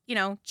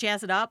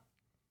 jazz it up.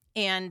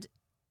 And,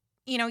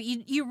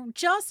 you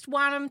just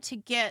want them to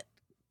get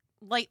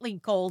lightly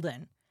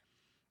golden.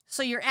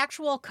 So your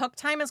actual cook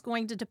time is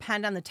going to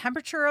depend on the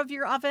temperature of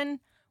your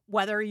oven,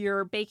 whether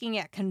you're baking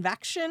at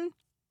convection,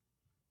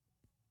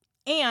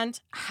 and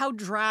how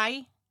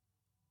dry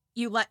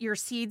you let your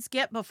seeds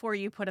get before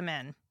you put them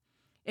in.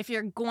 If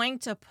you're going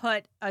to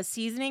put a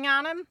seasoning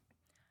on them,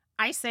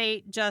 I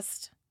say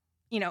just,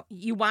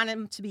 you want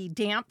them to be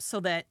damp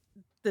so that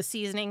the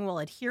seasoning will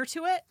adhere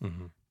to it.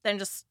 Then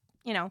just,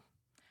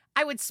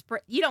 I would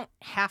spray. You don't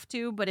have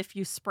to, but if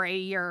you spray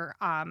your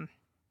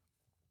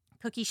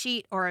cookie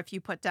sheet or if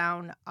you put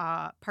down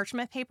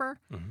parchment paper,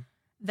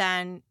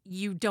 then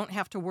you don't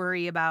have to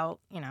worry about,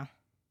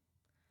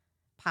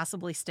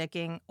 possibly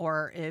sticking.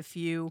 Or if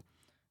you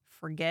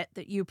forget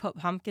that you put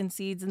pumpkin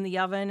seeds in the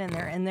oven and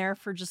they're in there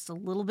for just a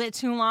little bit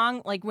too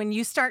long, like when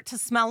you start to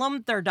smell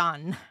them, they're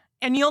done.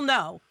 And you'll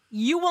know.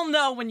 You will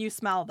know when you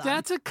smell them.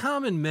 That's a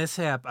common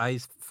mishap I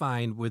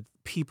find with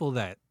people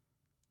that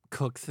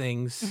cook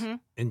things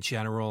in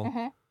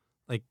general.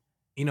 Like,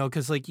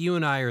 because like you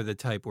and I are the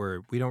type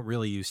where we don't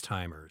really use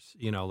timers.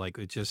 Like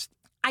it just...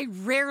 I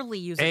rarely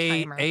use a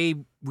timer.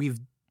 We've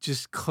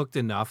just cooked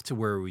enough to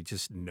where we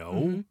just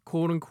know,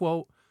 quote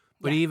unquote.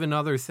 But even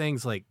other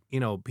things like,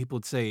 people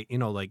would say,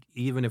 like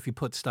even if you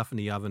put stuff in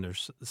the oven or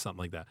something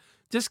like that,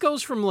 this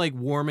goes from like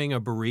warming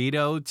a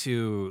burrito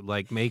to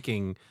like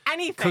making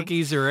anything.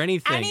 Cookies or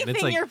anything. Anything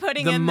it's like you're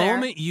putting the in there.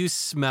 moment you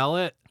smell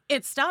it,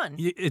 It's done.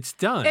 It's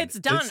done. It's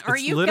done. Or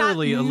it's you've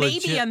literally got maybe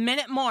legit... a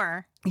minute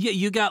more. Yeah,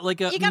 you got like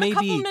maybe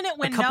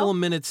a couple of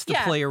minutes to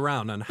play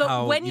around on but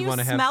how when you want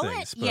to have smell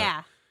things. It, but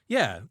yeah.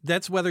 Yeah,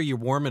 that's whether you're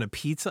warming a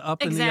pizza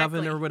up in the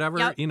oven or whatever.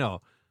 Yep. You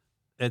know,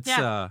 it's,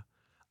 I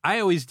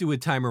always do a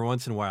timer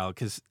once in a while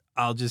because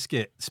I'll just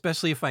get,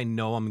 especially if I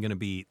know I'm going to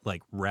be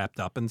like wrapped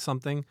up in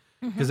something,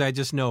 because I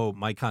just know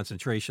my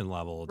concentration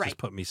level will just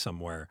put me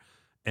somewhere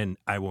and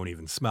I won't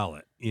even smell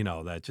it. You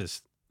know, that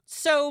just.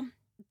 So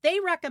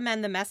they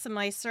recommend the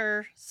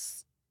Messermeister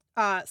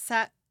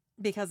set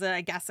because I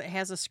guess it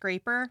has a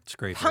scraper.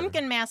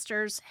 Pumpkin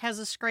Masters has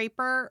a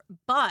scraper,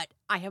 but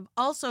I have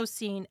also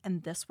seen,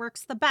 and this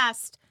works the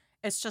best,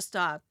 it's just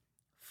a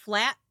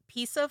flat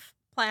piece of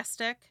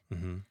plastic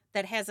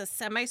that has a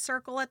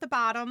semicircle at the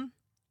bottom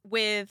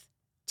with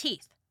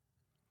teeth,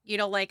 you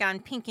know, like on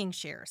pinking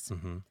shears.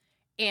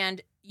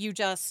 And you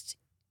just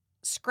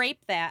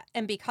scrape that,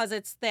 and because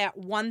it's that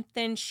one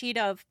thin sheet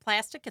of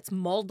plastic, it's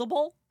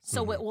moldable,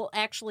 so it will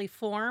actually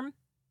form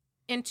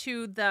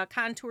into the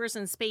contours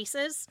and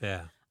spaces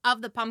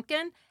of the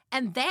pumpkin.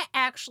 And that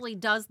actually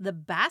does the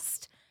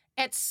best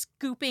at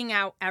scooping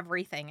out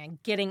everything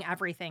and getting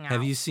everything out.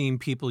 Have you seen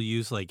people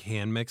use like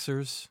hand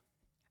mixers?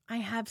 I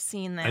have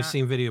seen that. I've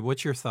seen video.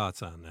 What's your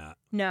thoughts on that?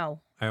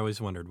 No. I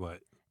always wondered what.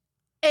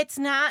 It's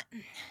not.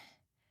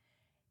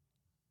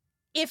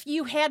 If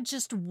you had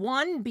just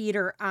one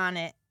beater on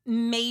it,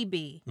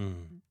 maybe.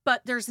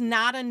 But there's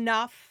not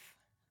enough.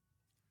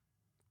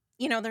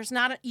 You know,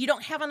 you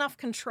don't have enough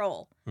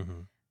control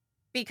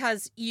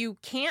because you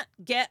can't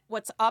get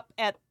what's up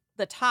at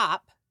the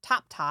top,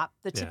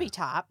 the tippy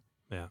top.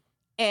 Yeah.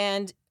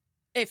 And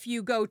if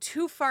you go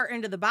too far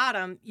into the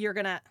bottom, you're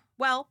going to,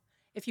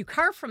 if you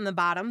carve from the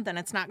bottom, then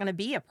it's not going to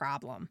be a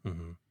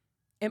problem.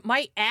 It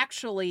might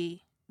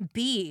actually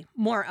be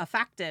more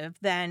effective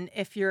than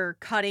if you're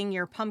cutting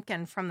your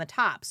pumpkin from the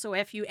top. So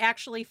if you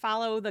actually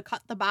follow the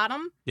cut the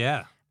bottom.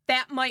 Yeah.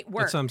 That might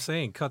work. That's what I'm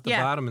saying. Cut the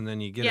bottom and then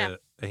you get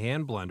a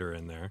hand blender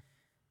in there.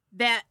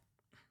 That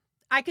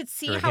I could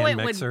see how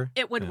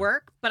it would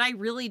work, but I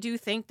really do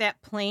think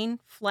that plain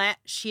flat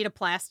sheet of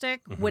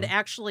plastic would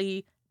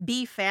actually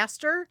be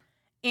faster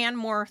and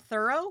more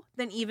thorough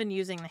than even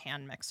using the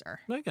hand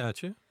mixer. I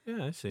got you.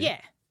 Yeah, I see. Yeah.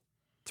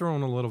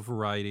 Throwing a little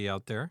variety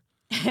out there.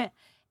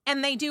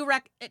 And they do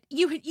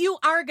you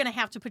are going to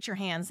have to put your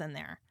hands in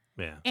there.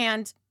 Yeah.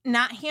 And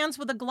not hands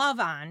with a glove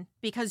on,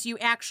 because you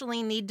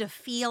actually need to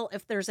feel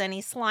if there's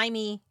any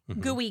slimy,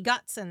 gooey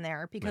guts in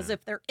there, because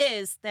if there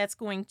is, that's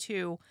going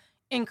to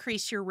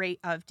increase your rate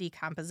of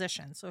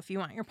decomposition. So if you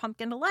want your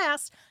pumpkin to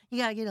last, you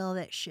got to get all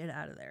that shit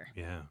out of there.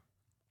 Yeah.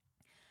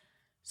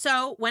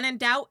 So when in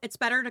doubt, it's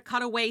better to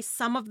cut away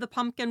some of the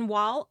pumpkin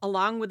wall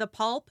along with the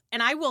pulp.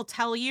 And I will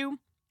tell you,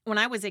 when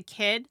I was a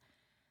kid,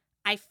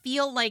 I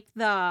feel like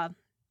the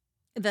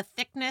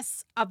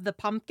thickness of the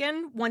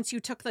pumpkin, once you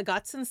took the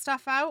guts and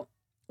stuff out,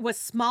 was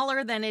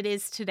smaller than it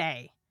is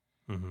today.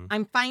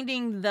 I'm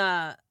finding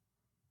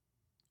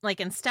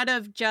instead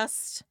of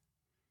just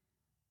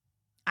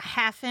a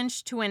half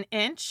inch to an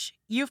inch,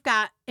 you've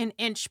got an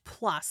inch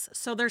plus.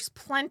 So there's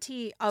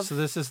plenty of So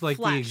this is like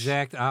flesh. The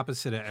exact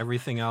opposite of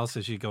everything else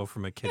as you go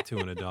from a kid to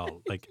an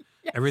adult. Like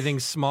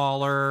everything's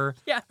smaller.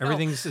 Yeah,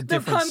 everything's a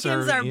different The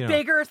pumpkins are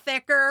bigger,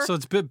 thicker. So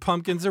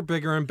pumpkins are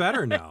bigger and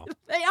better now.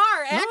 They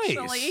are, actually.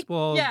 Nice.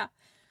 Well,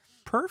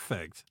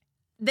 perfect.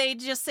 They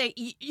just say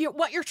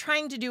what you're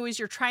trying to do is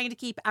you're trying to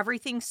keep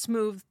everything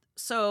smooth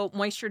so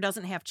moisture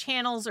doesn't have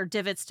channels or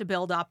divots to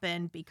build up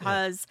in,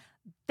 because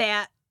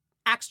that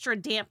extra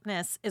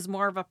dampness is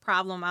more of a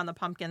problem on the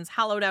pumpkin's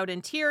hollowed out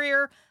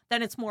interior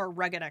than its more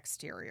rugged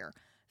exterior.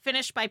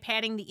 Finish by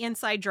patting the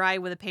inside dry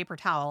with a paper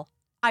towel.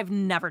 I've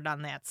never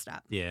done that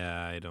step.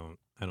 Yeah, I don't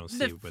see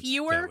the what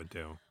fewer that would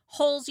do.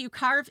 Holes you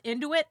carve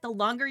into it, the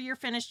longer your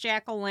finished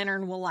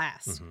jack-o'-lantern will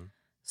last.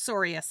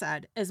 Soria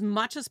said, as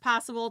much as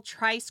possible,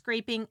 try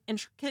scraping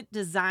intricate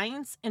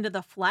designs into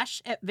the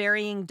flesh at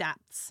varying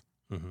depths.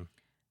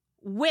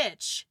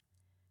 Which,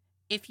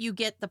 if you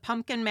get the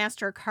Pumpkin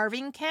Master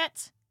carving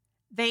kit,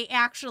 they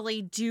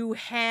actually do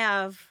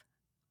have,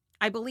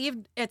 I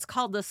believe it's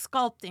called the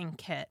sculpting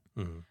kit,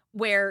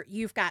 where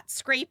you've got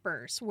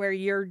scrapers, where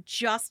you're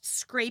just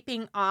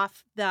scraping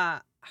off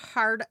the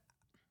hard,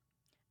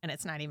 and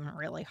it's not even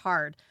really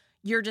hard,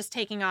 you're just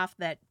taking off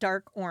that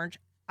dark orange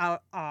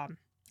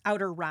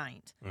outer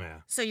rind.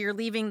 Yeah. So you're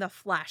leaving the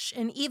flesh.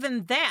 And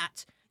even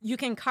that, you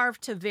can carve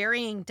to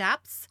varying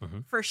depths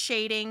for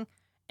shading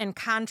and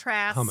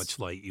contrast. How much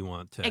light you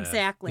want to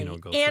exactly. Go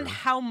and through.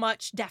 How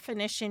much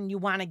definition you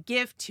want to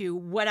give to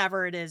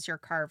whatever it is you're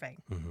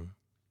carving.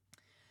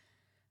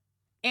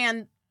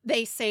 And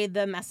they say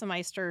the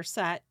Messermeister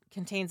set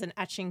contains an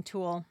etching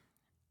tool.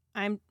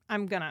 I'm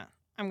gonna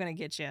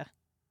get you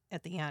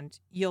at the end.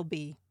 You'll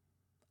be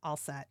all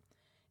set.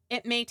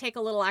 It may take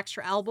a little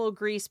extra elbow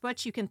grease,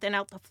 but you can thin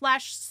out the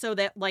flesh so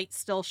that light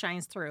still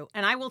shines through.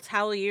 And I will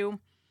tell you,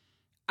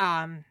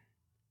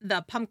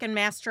 the Pumpkin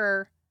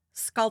Master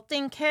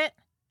sculpting kit,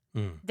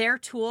 their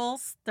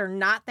tools, they're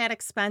not that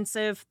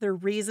expensive. They're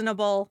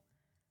reasonable.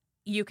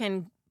 You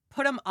can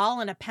put them all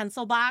in a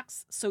pencil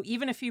box. So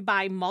even if you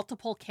buy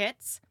multiple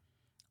kits,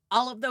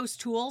 all of those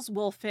tools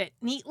will fit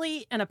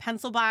neatly in a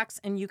pencil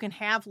box, and you can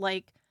have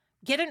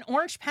get an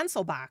orange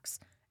pencil box,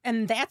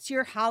 and that's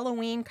your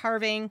Halloween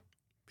carving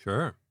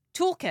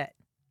toolkit.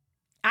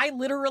 I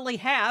literally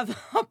have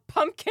a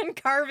pumpkin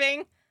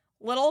carving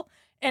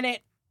and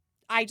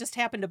I just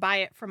happened to buy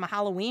it from a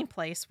Halloween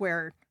place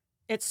where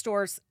it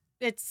stores,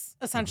 it's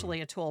essentially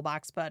a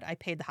toolbox, but I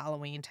paid the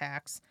Halloween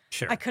tax.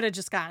 Sure. I could have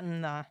just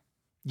gotten the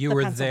You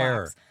were pencil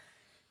there. box.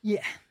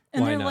 Yeah.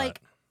 And Why they're not?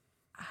 like,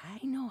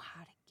 I know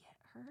how to get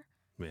her.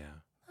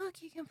 Yeah.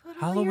 Look, you can put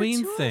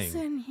Halloween all your tools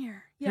in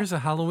here. Yeah, Here's a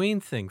Halloween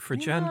thing for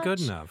Pretty Jen much.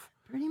 Goodenough.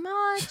 pretty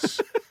much.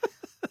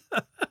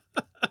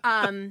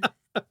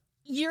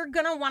 You're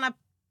going to want to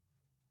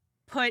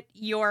put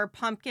your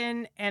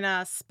pumpkin in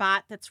a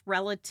spot that's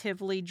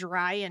relatively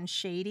dry and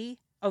shady.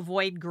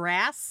 Avoid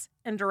grass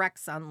and direct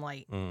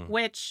sunlight,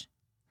 which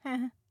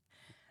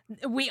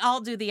we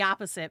all do the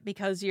opposite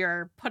because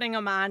you're putting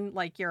them on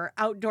your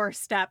outdoor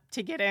step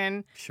to get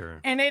in. Sure.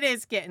 And it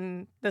is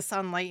getting the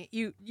sunlight.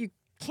 You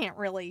can't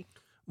really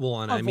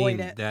Well, and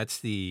avoid it. That's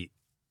the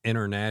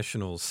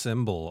international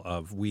symbol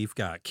of we've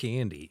got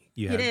candy.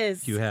 It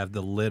is. You have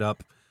the lit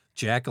up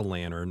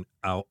jack-o'-lantern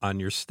out on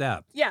your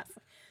step. Yes.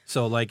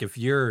 So if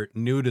you're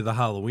new to the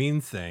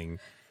Halloween thing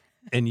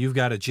and you've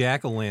got a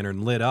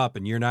jack-o'-lantern lit up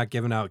and you're not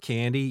giving out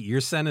candy,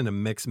 you're sending a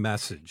mixed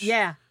message.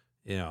 Yeah.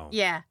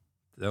 Yeah.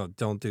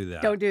 Don't do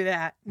that. Don't do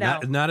that. No.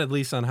 Not at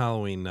least on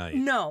Halloween night.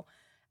 No.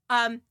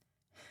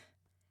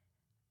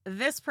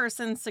 This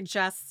person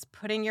suggests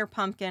putting your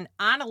pumpkin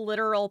on a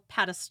literal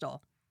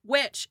pedestal,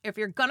 which, if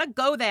you're going to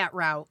go that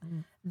route,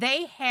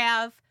 they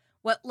have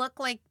what look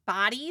like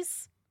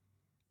bodies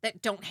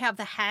that don't have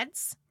the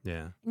heads.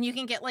 Yeah. And you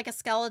can get a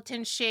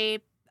skeleton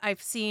shape.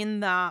 I've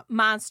seen the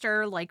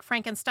monster,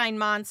 Frankenstein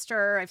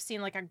monster. I've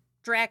seen a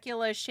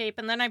Dracula shape.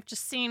 And then I've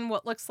just seen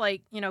what looks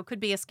like, could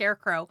be a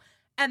scarecrow.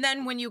 And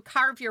then when you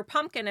carve your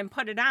pumpkin and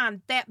put it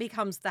on, that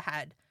becomes the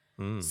head.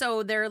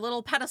 So their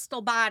little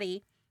pedestal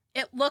body,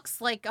 it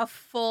looks like a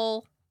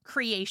full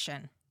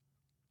creation.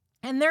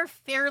 And they're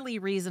fairly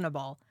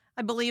reasonable.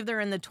 I believe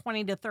they're in the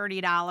 $20 to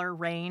 $30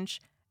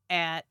 range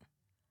at,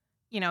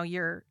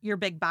 your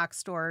big box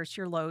stores,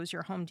 your Lowe's,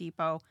 your Home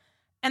Depot.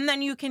 And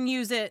then you can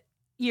use it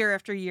year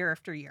after year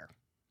after year.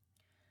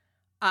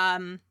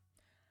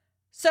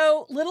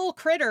 So little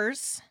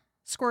critters,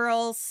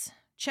 squirrels,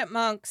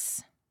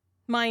 chipmunks,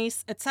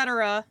 mice,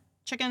 etc.,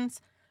 chickens,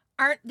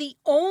 aren't the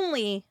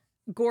only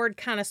gourd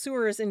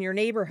connoisseurs in your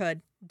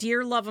neighborhood.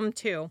 Deer love them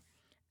too.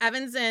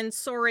 Evans and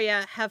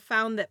Soria have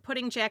found that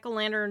putting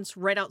jack-o'-lanterns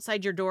right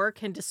outside your door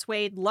can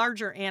dissuade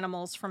larger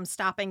animals from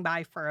stopping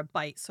by for a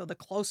bite. So the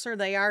closer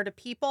they are to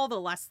people,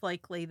 the less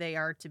likely they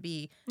are to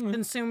be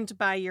consumed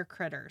by your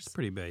critters.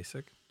 Pretty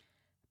basic.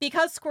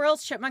 Because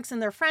squirrels, chipmunks,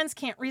 and their friends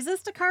can't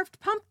resist a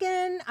carved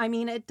pumpkin,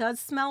 it does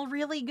smell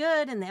really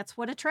good, and that's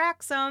what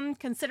attracts them.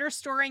 Consider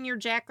storing your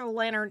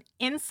jack-o'-lantern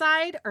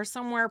inside or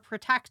somewhere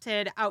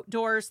protected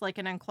outdoors, like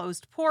an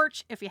enclosed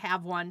porch, if you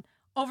have one,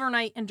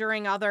 overnight and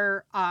during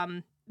other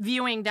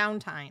viewing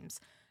downtimes.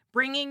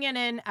 Bringing it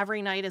in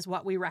every night is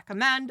what we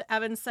recommend.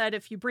 Evan said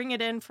if you bring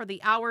it in for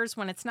the hours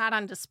when it's not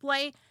on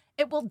display,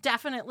 it will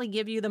definitely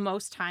give you the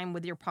most time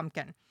with your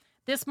pumpkin.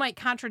 This might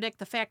contradict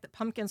the fact that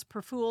pumpkins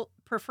prefer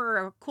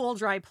a cool,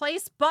 dry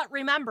place, but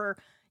remember,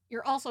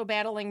 you're also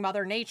battling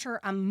Mother Nature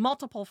on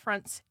multiple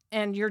fronts,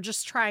 and you're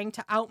just trying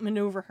to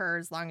outmaneuver her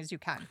as long as you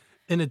can.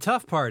 And the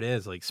tough part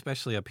is,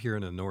 especially up here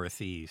in the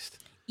Northeast,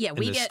 in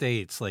the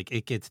States,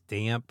 it gets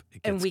damp,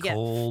 it gets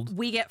cold.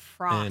 We get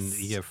frost. And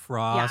you get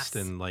frost,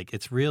 yes. and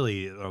it's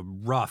really a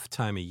rough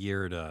time of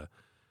year to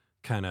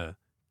kind of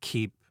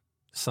keep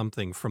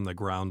something from the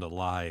ground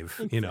alive,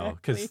 Exactly.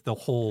 because the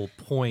whole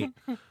point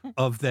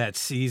of that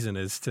season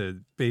is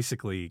to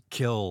basically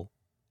kill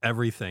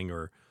everything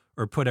or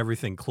put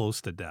everything close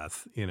to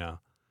death, So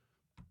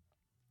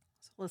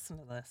listen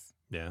to this.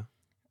 Yeah.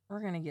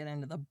 We're going to get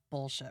into the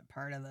bullshit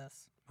part of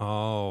this.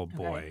 Oh,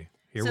 boy. Okay.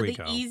 Here we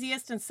go. So the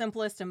easiest and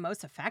simplest and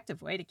most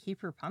effective way to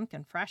keep your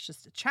pumpkin fresh is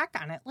to check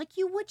on it like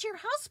you would your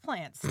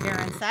houseplants,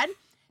 Karen said.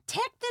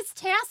 Tack this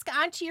task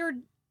onto your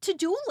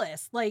to-do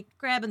list, like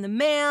grabbing the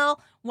mail,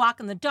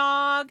 walking the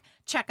dog,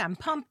 check on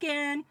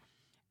pumpkin.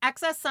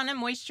 Excess sun and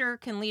moisture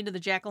can lead to the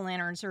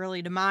jack-o'-lantern's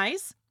early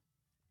demise.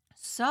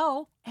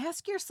 So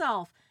ask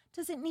yourself,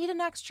 does it need an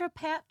extra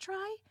pat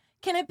dry?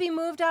 Can it be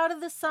moved out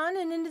of the sun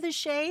and into the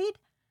shade?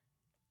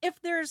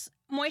 If there's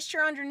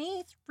moisture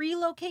underneath,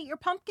 relocate your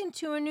pumpkin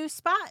to a new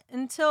spot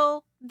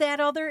until that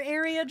other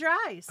area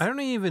dries. I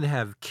don't even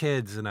have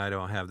kids, and I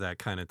don't have that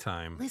kind of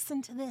time.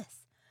 Listen to this.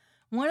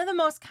 One of the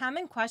most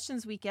common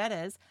questions we get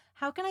is,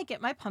 how can I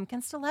get my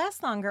pumpkins to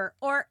last longer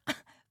or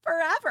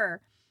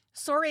forever?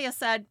 Soria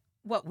said,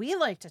 what we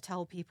like to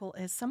tell people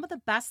is some of the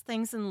best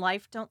things in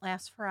life don't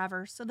last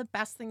forever. So the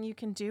best thing you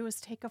can do is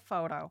take a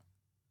photo.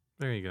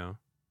 There you go.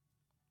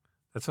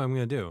 That's what I'm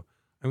going to do.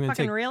 I'm going to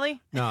Fucking take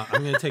really? No,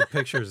 I'm going to take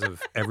pictures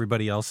of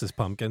everybody else's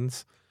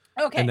pumpkins.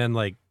 Okay. And then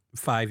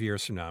 5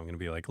 years from now, I'm going to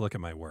be like, look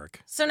at my work.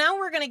 So now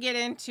we're going to get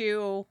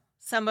into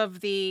some of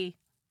the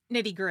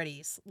nitty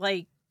gritties.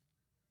 Like,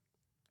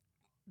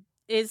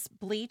 is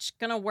bleach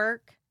going to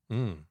work?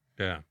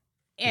 Yeah.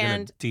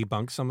 And you're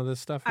gonna debunk some of this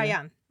stuff here? I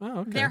am. Oh,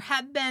 okay. There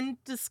have been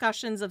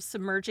discussions of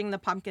submerging the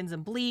pumpkins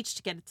in bleach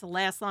to get it to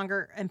last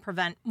longer and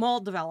prevent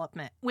mold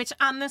development, which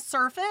on the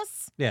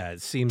surface, yeah,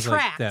 it seems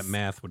tracks. like that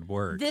math would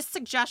work. This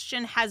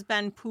suggestion has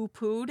been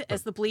poo-pooed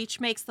as the bleach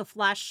makes the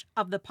flesh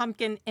of the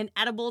pumpkin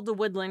inedible to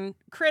woodland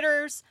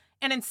critters,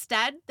 and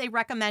instead they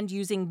recommend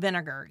using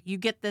vinegar. You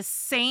get the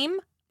same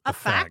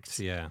effect,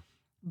 yeah.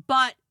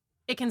 but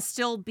it can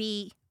still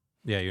be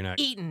you're not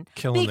eaten.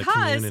 killing because the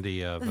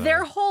community of...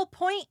 their whole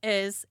point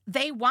is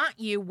they want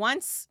you,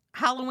 once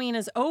Halloween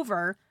is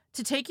over,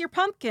 to take your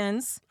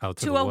pumpkins out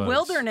to a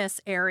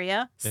wilderness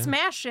area,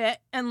 smash it,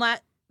 and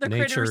let the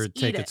critters nature eat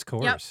take it. its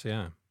course.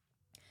 Yeah.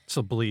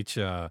 So bleach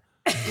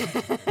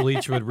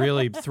would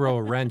really throw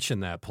a wrench in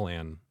that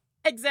plan.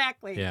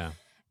 Exactly. Yeah.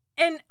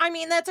 And I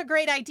mean, that's a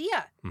great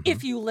idea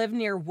if you live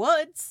near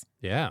woods.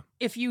 Yeah.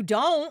 If you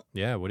don't.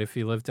 Yeah. What if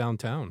you live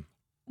downtown?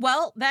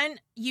 Well, then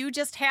you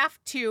just have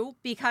to,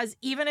 because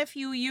even if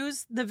you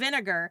use the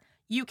vinegar,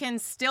 you can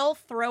still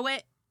throw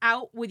it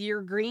out with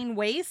your green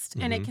waste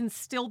and it can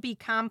still be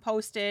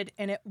composted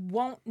and it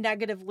won't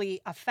negatively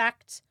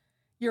affect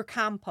your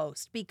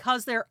compost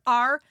because there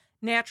are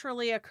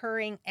naturally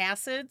occurring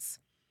acids.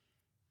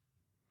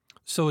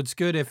 So it's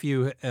good if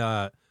you,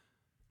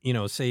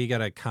 say you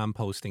got a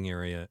composting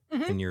area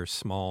in your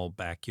small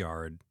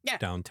backyard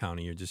downtown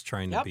and you're just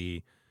trying to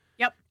be...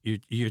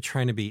 You're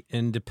trying to be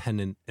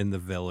independent in the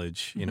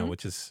village,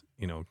 which is,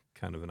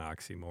 kind of an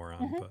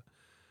oxymoron.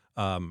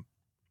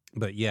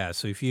 But yeah,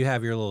 so if you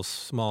have your little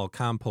small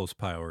compost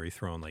pile where you're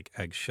throwing like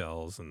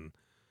eggshells and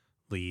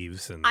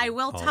leaves and I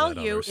will tell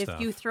you, if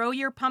stuff, you throw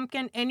your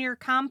pumpkin in your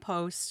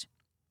compost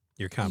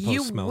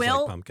smells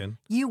like pumpkin.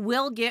 You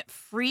will get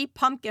free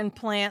pumpkin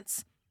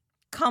plants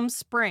come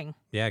spring.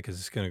 Yeah, because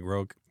it's going to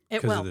grow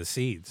because of the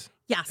seeds.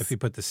 Yes. If you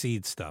put the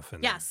seed stuff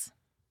in there. Yes.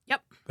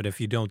 Yep. But if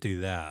you don't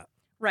do that.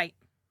 Right.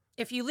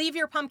 If you leave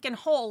your pumpkin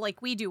whole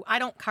like we do, I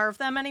don't carve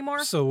them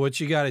anymore. So what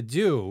you got to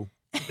do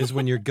is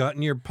when you're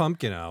gutting your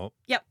pumpkin out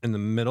in the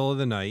middle of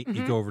the night,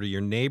 you go over to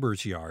your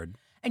neighbor's yard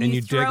and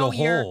you dig a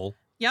hole.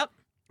 Yep.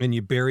 And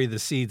you bury the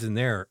seeds in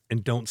there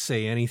and don't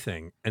say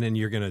anything. And then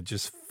you're going to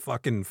just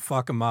fucking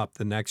fuck them up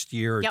the next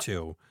year or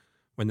two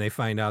when they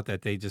find out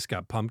that they just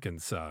got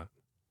pumpkins.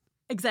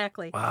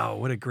 Exactly. Wow,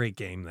 what a great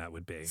game that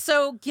would be.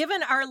 So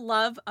given our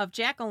love of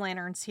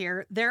jack-o'-lanterns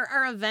here, there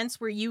are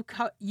events where you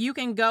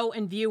can go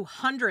and view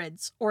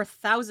hundreds or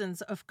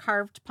thousands of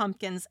carved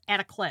pumpkins at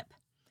a clip.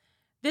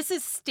 This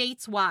is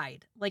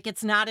stateswide. Like,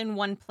 it's not in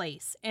one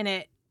place. And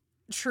it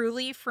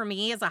truly, for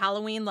me as a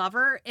Halloween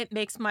lover, it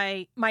makes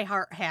my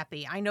heart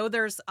happy. I know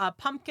there's a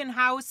pumpkin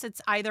house.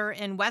 It's either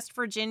in West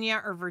Virginia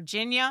or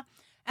Virginia.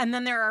 And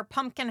then there are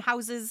pumpkin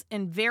houses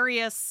in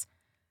various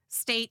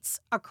states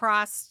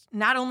across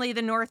not only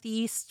the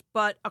Northeast,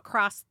 but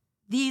across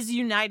these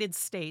United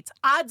States.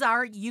 Odds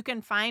are you can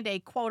find a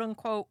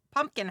quote-unquote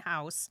pumpkin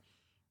house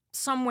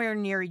somewhere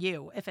near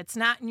you. If it's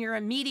not in your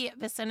immediate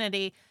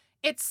vicinity,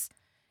 it's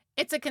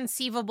a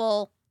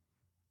conceivable,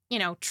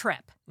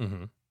 trip.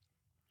 Mm-hmm.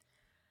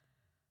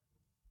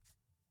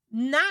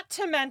 Not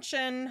to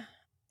mention,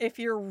 if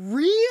you're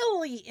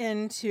really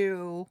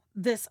into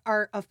this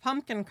art of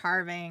pumpkin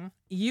carving,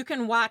 you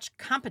can watch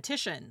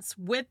competitions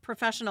with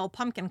professional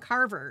pumpkin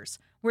carvers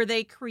where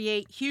they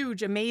create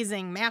huge,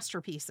 amazing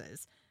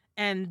masterpieces.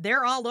 And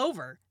they're all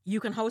over. You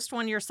can host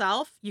one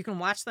yourself. You can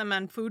watch them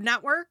on Food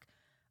Network.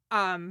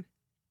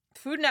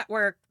 Food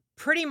Network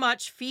pretty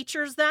much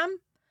features them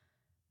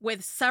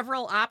with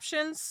several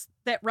options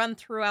that run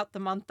throughout the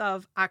month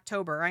of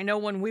October. I know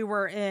when we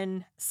were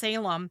in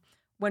Salem,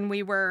 when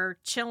we were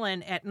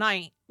chilling at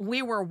night,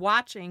 we were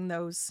watching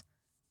those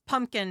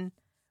pumpkin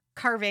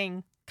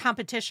carving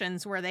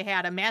competitions where they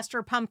had a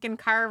master pumpkin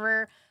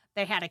carver,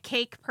 they had a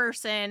cake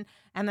person,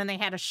 and then they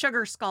had a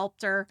sugar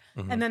sculptor,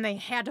 and then they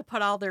had to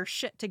put all their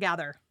shit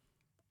together.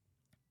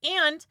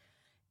 And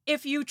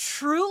if you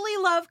truly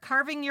love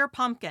carving your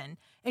pumpkin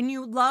and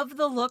you love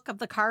the look of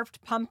the carved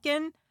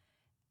pumpkin,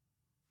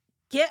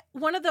 get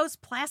one of those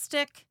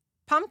plastic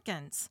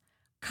pumpkins,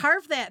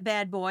 carve that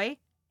bad boy,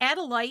 add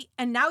a light,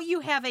 and now you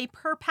have a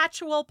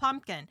perpetual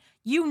pumpkin.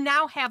 You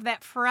now have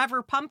that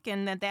forever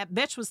pumpkin that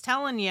bitch was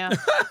telling you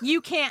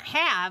you can't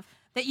have,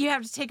 that you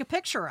have to take a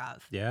picture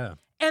of. Yeah.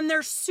 And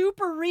they're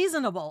super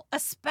reasonable,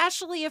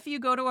 especially if you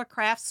go to a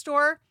craft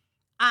store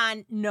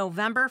on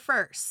November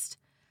 1st,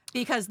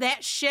 because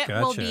that shit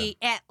will be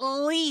at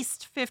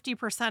least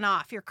 50%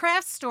 off. Your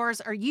craft stores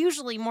are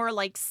usually more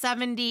like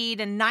 70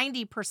 to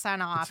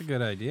 90% off. That's a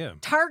good idea.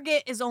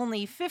 Target is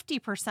only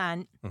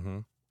 50%.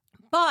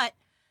 But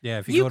yeah,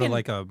 if you go to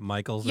like a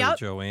Michael's or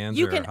Joann's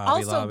you or can Hobby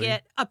also Lobby.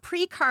 get a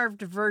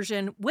pre-carved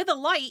version with a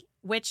light,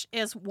 which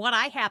is what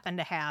I happen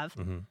to have.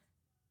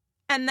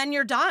 And then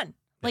you're done.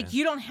 Like,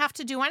 you don't have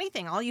to do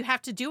anything. All you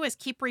have to do is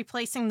keep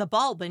replacing the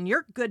bulb and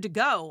you're good to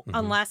go,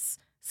 unless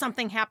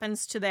something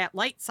happens to that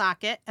light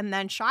socket. And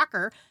then,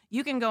 shocker,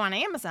 you can go on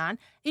Amazon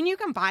and you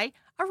can buy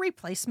a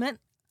replacement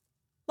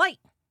light.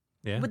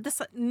 with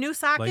the new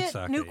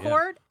socket, new yeah.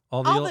 cord,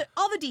 all the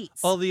deets.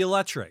 All the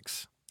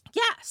electrics.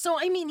 Yeah. So,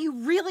 I mean,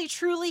 you really,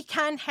 truly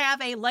can have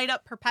a light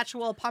up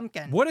perpetual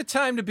pumpkin. What a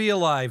time to be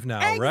alive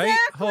now, right?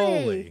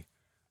 Holy.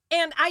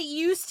 And I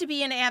used to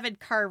be an avid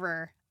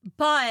carver,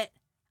 but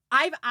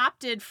I've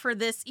opted for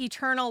this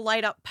eternal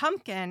light up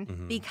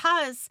pumpkin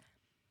because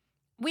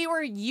we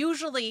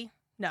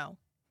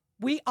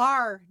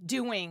are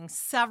doing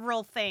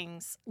several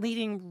things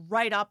leading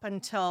right up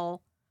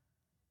until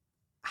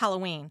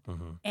Halloween.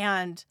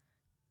 And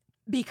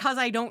because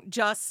I don't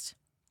just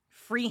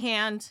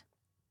freehand,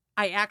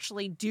 I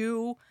actually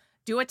do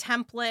a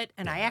template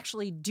and I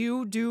actually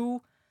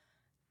do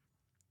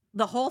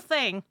the whole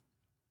thing.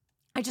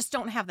 I just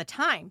don't have the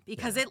time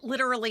because it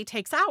literally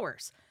takes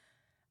hours.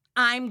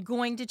 I'm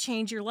going to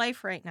change your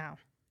life right now.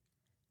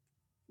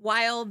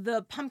 While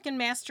the Pumpkin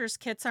Masters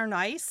kits are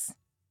nice,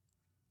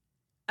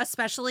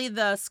 especially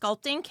the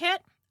sculpting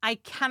kit, I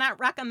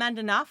cannot recommend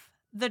enough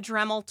the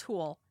Dremel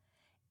tool.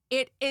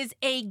 It is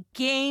a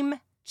game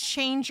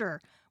changer.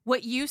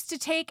 What used to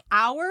take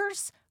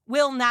hours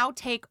will now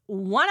take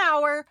 1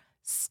 hour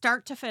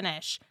start to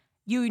finish.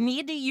 You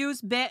need to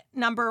use bit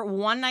number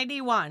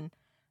 191.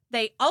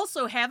 They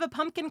also have a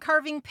pumpkin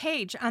carving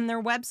page on their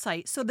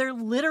website. So they're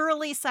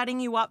literally setting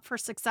you up for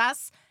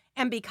success.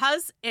 And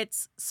because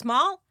it's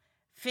small,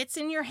 fits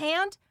in your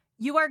hand,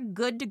 you are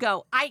good to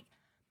go. I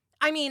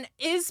mean,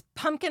 is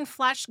pumpkin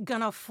flesh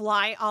gonna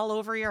fly all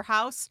over your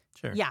house?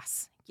 Sure.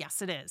 Yes.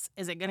 Yes, it is.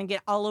 Is it gonna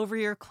get all over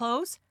your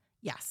clothes?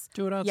 Yes.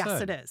 Do it outside.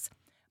 Yes, it is.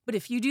 But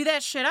if you do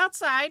that shit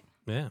outside,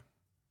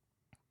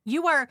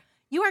 you are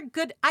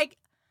good.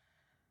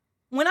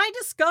 When I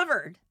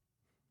discovered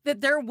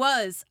that there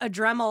was a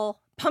Dremel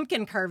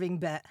pumpkin carving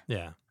bit,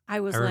 I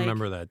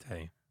remember that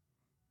day.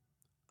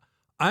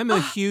 I'm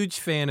a huge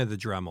fan of the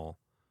Dremel.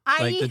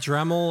 The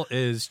Dremel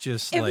is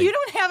just if you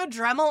don't have a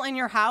Dremel in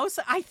your house,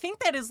 I think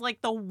that is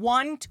like the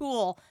one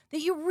tool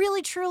that you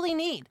really truly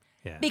need.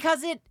 Yeah.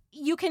 Because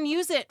you can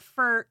use it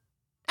for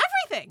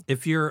everything.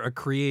 If you're a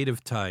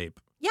creative type,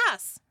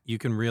 yes, you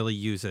can really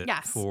use it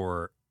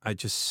for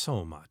just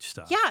so much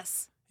stuff.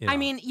 Yes. You know. I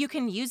mean, you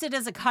can use it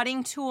as a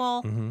cutting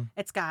tool.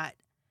 It's got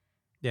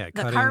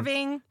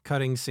carving.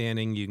 Cutting,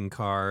 sanding, you can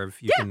carve,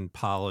 you can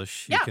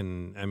polish, you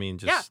can,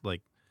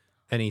 like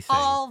anything.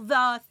 All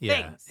the things.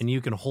 Yeah. And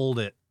you can hold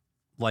it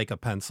like a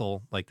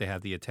pencil, like they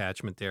have the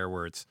attachment there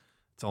where it's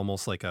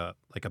almost like a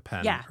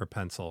pen or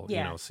pencil,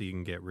 you know, so you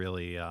can get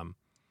really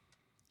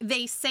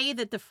They say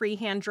that the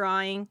freehand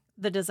drawing,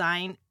 the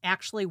design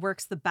actually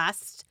works the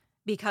best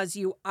because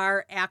you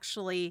are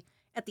actually,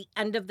 at the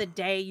end of the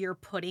day, you're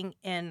putting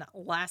in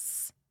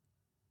less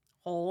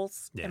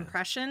holes,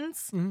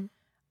 impressions.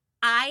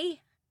 I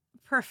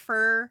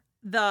prefer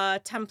the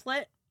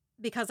template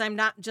because I'm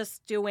not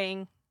just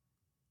doing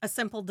a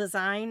simple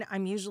design.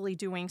 I'm usually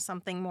doing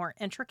something more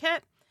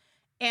intricate.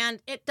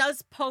 And it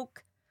does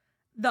poke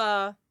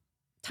the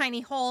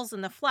tiny holes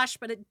in the flesh,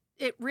 but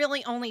it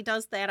really only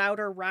does that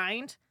outer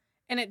rind.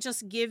 And it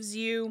just gives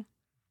you,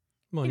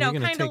 you're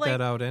going to take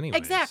that out anyway.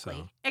 Exactly.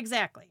 So.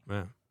 Exactly.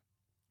 Yeah.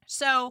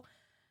 So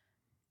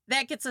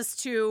that gets us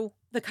to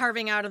the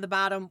carving out of the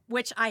bottom,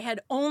 which I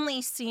had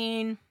only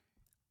seen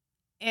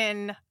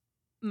in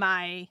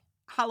my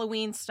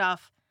Halloween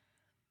stuff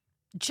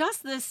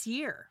just this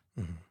year.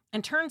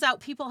 And turns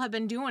out people have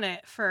been doing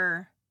it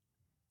for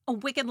a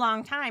wicked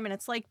long time. And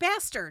it's like,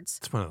 bastards.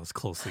 It's one of those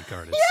closely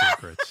guarded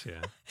secrets.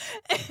 Yeah.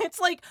 It's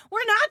like,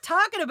 we're not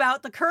talking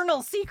about the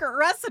Colonel's secret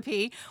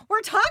recipe.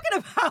 We're talking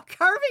about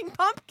carving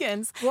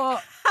pumpkins.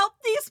 Well, help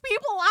these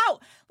people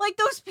out. Like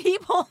those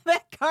people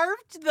that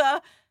carved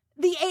the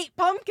 8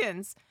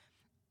 pumpkins.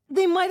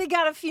 They might have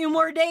got a few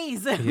more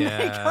days if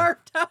they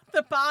carved out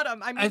the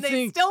bottom. I mean,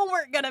 they still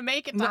weren't going to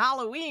make it to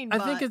Halloween. I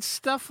think it's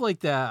stuff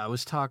like that. I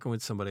was talking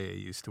with somebody I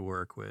used to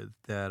work with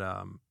that,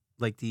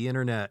 like the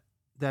internet,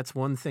 that's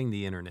one thing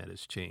the internet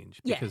has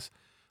changed. Because,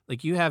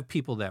 like, you have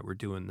people that were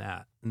doing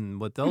that. And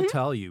what they'll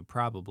tell you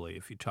probably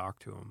if you talk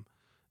to them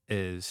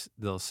is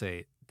they'll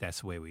say,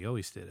 that's the way we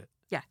always did it.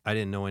 Yeah. I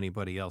didn't know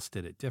anybody else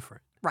did it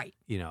different. Right.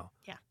 You know?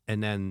 Yeah.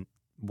 And then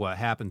what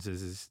happens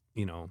is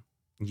you know,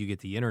 you get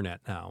the internet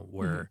now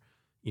where,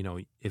 you know,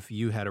 if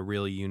you had a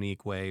really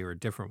unique way or a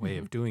different way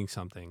of doing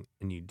something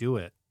and you do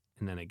it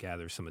and then it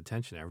gathers some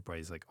attention,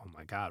 everybody's like, oh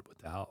my God, what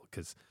the hell?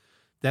 Because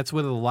that's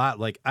with a lot,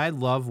 like I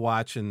love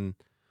watching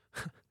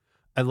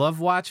a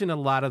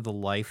lot of the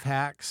life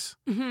hacks,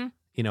 you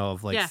know,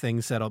 of like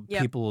things that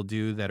people will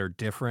do that are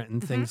different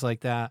and things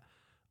like that.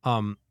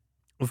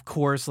 Of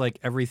course, like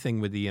everything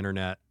with the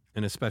internet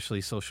and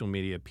especially social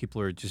media, people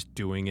are just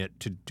doing it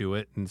to do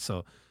it. And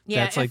so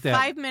that's like that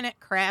 5 Minute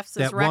Crafts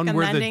is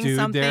recommending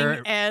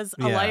something as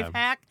a life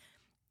hack.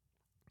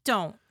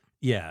 Don't.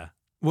 Yeah.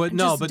 Well,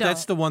 no, but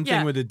that's the one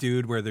thing with the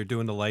dude where they're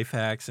doing the life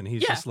hacks and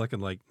he's just looking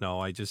like,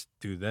 no, I just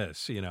do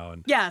this, you know,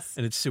 and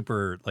and it's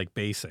super like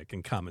basic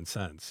and common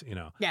sense, you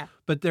know. Yeah.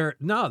 But there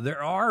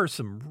are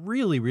some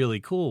really, really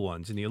cool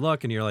ones, and you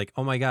look and you're like,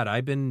 oh my God,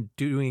 I've been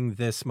doing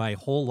this my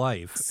whole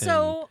life.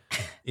 So and,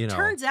 you know,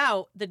 turns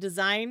out the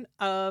design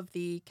of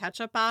the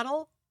ketchup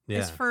bottle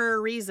is for a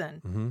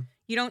reason. Mm-hmm.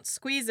 You don't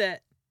squeeze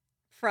it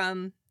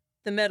from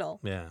the middle.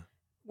 Yeah.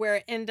 Where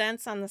it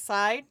indents on the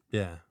side.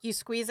 Yeah. You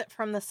squeeze it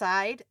from the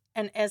side,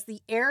 and as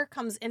the air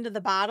comes into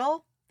the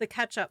bottle, the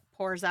ketchup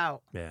pours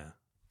out. Yeah.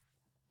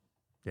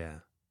 Yeah.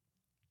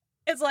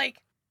 It's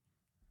like...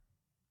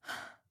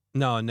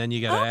 No, and then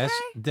you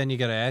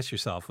gotta ask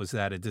yourself, was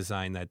that a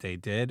design that they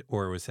did,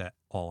 or was that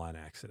all on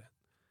accident?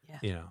 Yeah.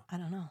 You know, I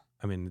don't know.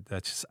 I mean,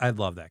 that's just, I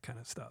love that kind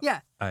of stuff.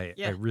 Yeah. I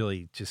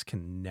really just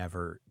can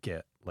never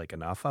get like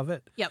enough of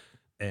it. Yep.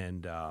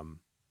 And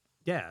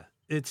yeah,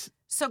 it's.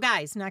 So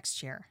guys,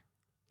 next year,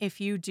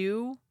 if you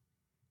do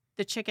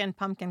the chicken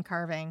pumpkin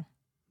carving.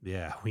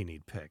 Yeah, we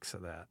need pics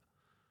of that.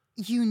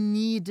 You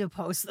need to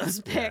post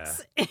those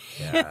pics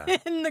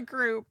in the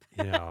group.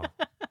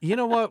 You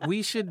know what?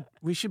 We should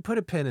put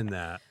a pin in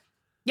that.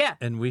 Yeah.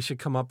 And we should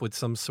come up with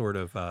some sort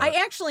of... I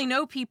actually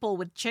know people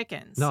with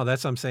chickens. No,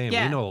 that's what I'm saying.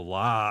 Yeah. We know a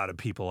lot of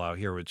people out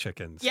here with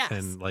chickens. Yes.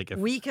 And like if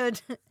we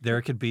could...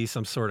 there could be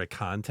some sort of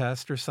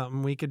contest or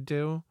something we could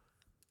do.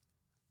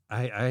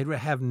 I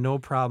have no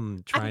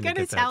problem trying to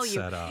get that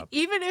set up.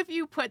 Even if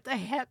you put the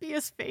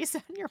happiest face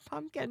on your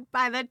pumpkin,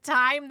 by the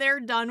time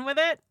they're done with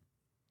it...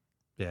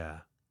 Yeah.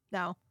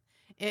 No.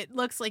 It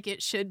looks like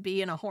it should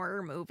be in a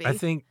horror movie. I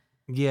think,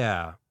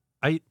 yeah.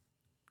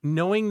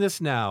 Knowing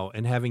this now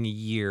and having a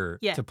year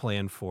to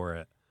plan for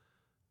it.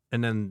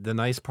 And then the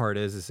nice part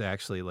is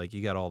actually like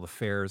you got all the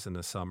fairs in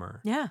the summer.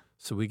 Yeah.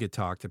 So we could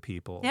talk to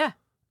people. Yeah.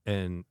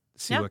 And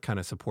see what kind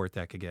of support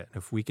that could get.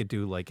 If we could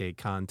do like a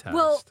contest.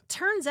 Well,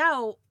 turns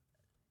out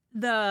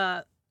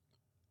the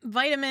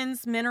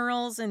vitamins,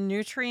 minerals, and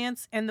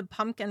nutrients in the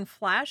pumpkin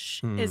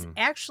flesh is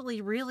actually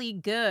really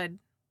good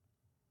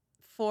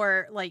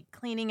for like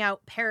cleaning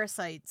out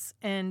parasites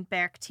and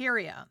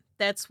bacteria.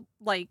 That's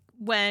like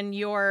when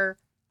your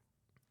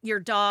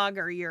dog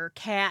or your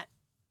cat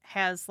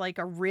has like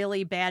a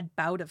really bad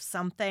bout of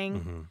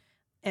something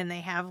and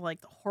they have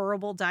like the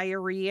horrible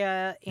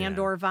diarrhea and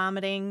or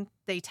vomiting,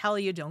 they tell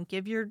you don't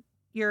give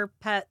your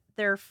pet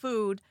their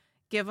food,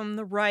 give them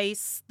the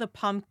rice, the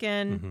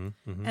pumpkin,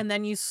 and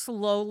then you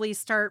slowly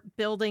start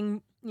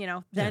building,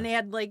 then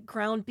add like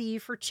ground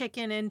beef or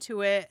chicken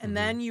into it, and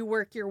then you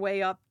work your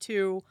way up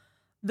to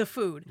the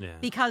food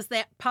because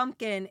that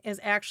pumpkin is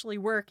actually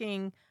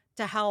working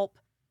to help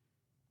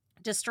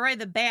destroy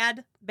the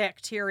bad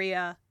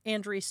bacteria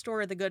and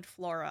restore the good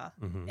flora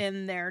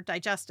in their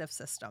digestive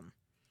system.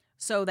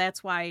 So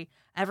that's why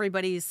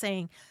everybody's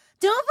saying,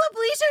 don't put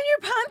bleach on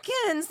your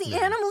pumpkins.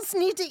 The animals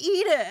need to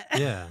eat it.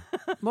 Yeah.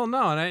 Well,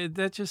 no, and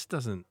that just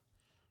doesn't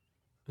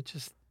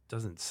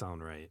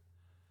sound right.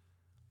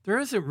 There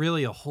isn't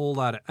really a whole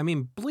lot of, I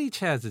mean, bleach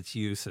has its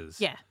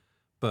uses. Yeah.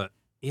 But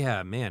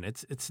yeah, man,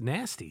 it's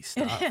nasty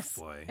stuff, it is.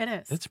 boy. It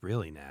is. It's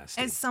really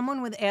nasty. As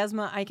someone with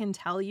asthma, I can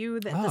tell you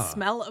that the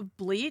smell of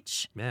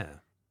bleach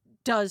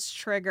does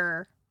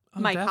trigger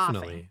my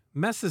definitely. coughing.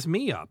 Messes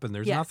me up, and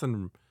there's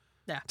nothing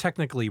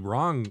technically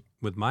wrong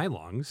with my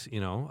lungs,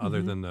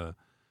 other than the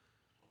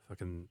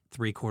fucking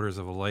 3/4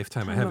 of a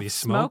lifetime of heavy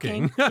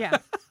smoking. Yeah.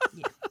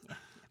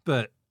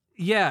 But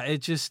yeah, it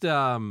just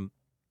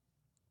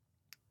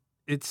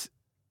it's.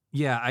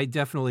 Yeah, I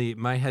definitely,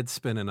 my head's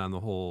spinning on the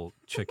whole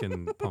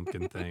chicken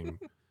pumpkin thing.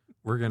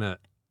 We're gonna,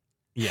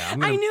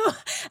 I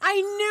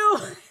knew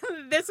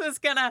this was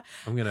gonna.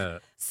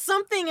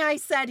 Something I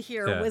said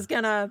here was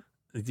gonna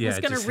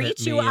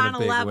reach you on a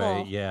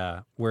level. Way.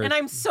 Yeah, and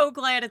I'm so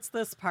glad it's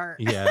this part.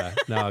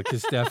 No,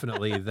 because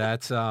definitely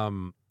that's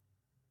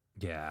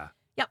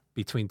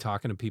between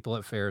talking to people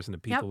at fairs and the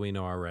people we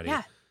know already,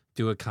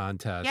 do a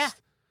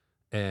contest,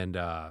 and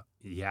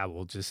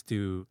we'll just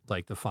do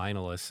like the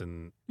finalists,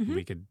 and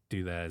we could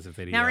do that as a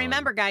video. Now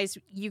remember, guys,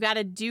 you got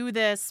to do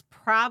this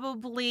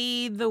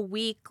probably the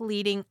week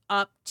leading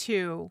up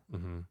to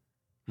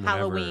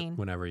Halloween.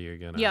 Whenever you're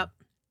gonna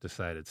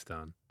decide it's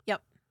done.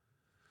 Yep.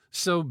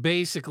 So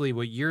basically,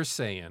 what you're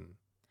saying,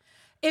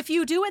 if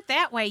you do it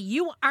that way,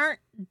 you aren't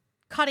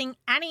cutting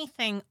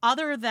anything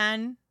other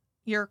than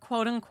your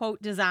quote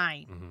unquote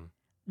design.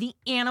 The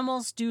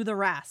animals do the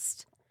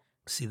rest.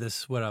 See, this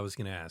is what I was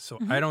going to ask. So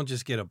I don't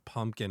just get a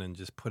pumpkin and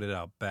just put it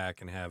out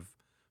back and have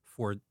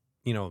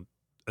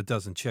a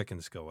dozen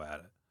chickens go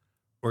at it.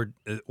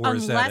 Or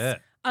is that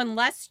it?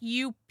 Unless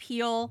you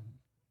peel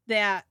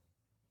that,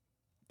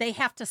 they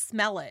have to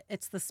smell it.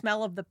 It's the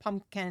smell of the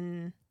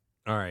pumpkin.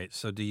 All right.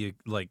 So do you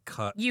like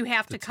cut you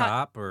have the to cut,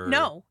 top or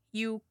no,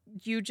 you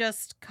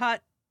just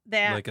cut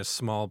that. Like a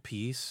small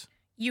piece?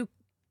 You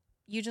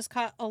just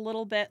cut a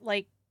little bit,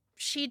 like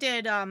she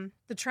did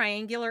the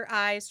triangular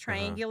eyes,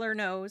 triangular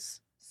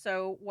nose.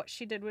 So what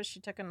she did was she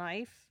took a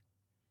knife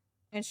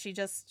and she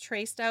just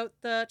traced out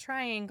the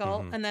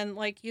triangle and then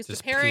like used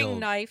just a paring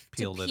knife to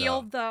peeled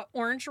peel the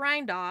orange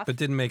rind off. But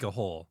didn't make a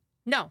hole.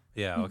 No.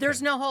 Yeah, okay.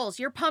 There's no holes.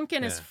 Your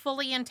pumpkin is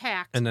fully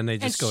intact. And then they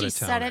just go to town. And she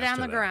set it on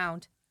the that.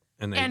 ground.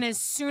 And as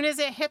soon as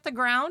it hit the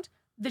ground,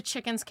 the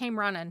chickens came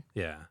running.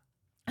 Yeah.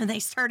 And they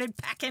started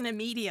pecking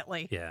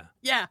immediately. Yeah.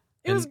 Yeah.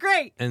 It was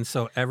great. And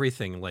so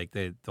everything, like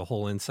the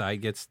whole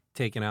inside gets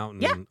taken out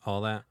and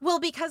all that? Well,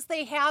 because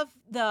they have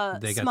the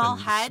they small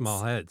got heads.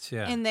 Small heads,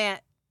 yeah. In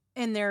that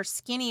in their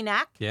skinny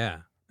neck. Yeah.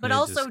 But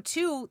also,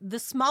 too, the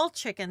small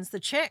chickens, the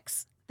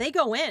chicks, they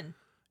go in.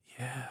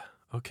 Yeah.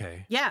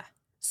 Okay. Yeah.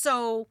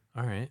 So.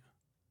 All right.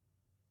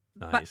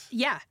 Nice. But,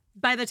 yeah.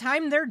 By the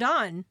time they're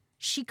done,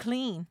 she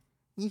clean.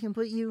 You can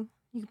put your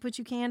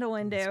candle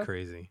in there. That's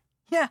crazy.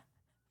 Yeah.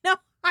 No,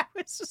 I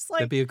was just like.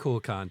 That'd be a cool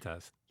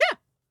contest. Yeah.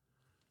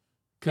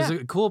 Because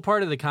the cool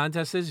part of the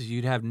contest is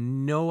you'd have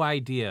no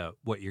idea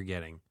what you're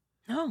getting.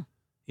 No.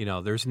 You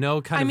know, there's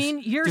no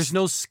there's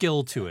no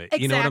skill to it.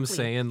 Exactly. You know what I'm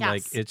saying? Yes.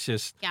 Like, it's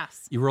just,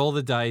 yes. you roll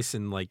the dice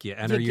and like you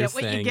enter your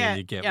thing and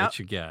you get Yep. what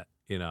you get,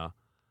 you know?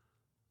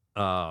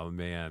 Oh,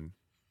 man.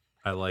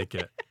 I like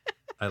it.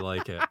 I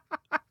like it.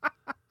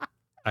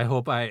 I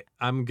hope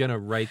I'm going to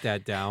write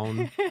that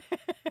down.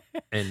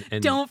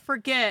 And don't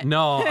forget.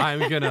 No,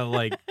 I'm going to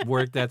like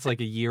work. That's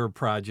like a year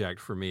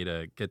project for me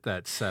to get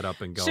that set up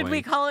and going. Should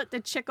we call it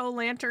the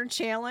Chick-O-Lantern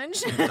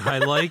Challenge? I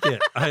like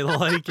it. I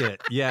like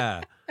it.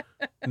 Yeah.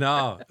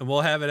 No, and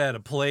we'll have it at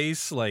a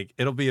place. Like,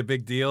 it'll be a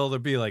big deal.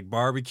 There'll be like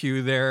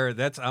barbecue there.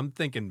 I'm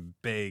thinking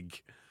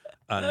big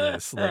on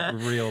this, like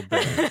real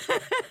big.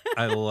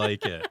 I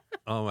like it.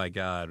 Oh my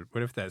God.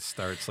 What if that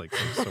starts like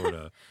some sort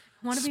of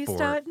Want to be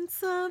starting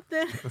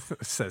something?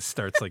 That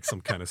starts like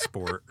some kind of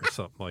sport or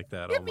something like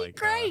that. It'd be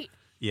great.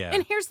 Yeah.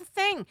 And here's the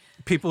thing.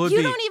 People would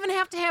You don't even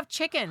have to have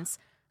chickens.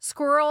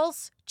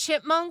 Squirrels,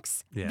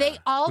 chipmunks, they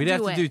all do it. We'd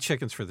have to do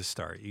chickens for the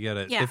start. You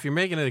gotta, if you're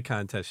making it a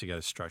contest, you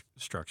gotta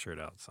structure it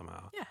out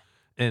somehow. Yeah.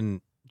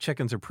 And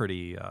chickens are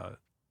pretty,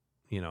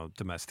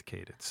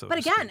 domesticated. So, but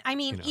again, I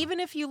mean,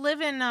 even if you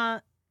live in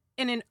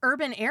an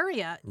urban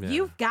area,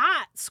 you've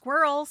got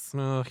squirrels.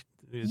 It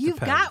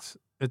depends.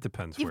 It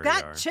depends where you are.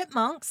 You've got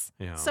chipmunks.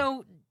 You know,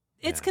 so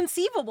it's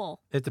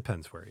conceivable. It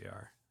depends where you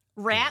are.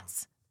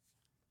 Rats.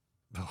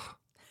 Oh,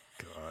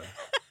 God.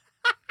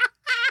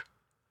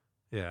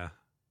 Yeah.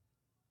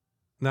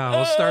 No,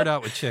 we'll start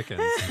out with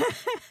chickens,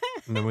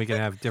 and then we can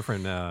have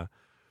different,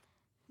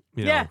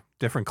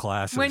 different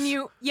classes. When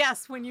you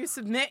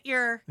submit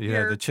your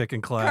the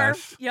chicken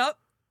class. Yep.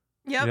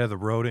 Yeah, the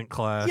rodent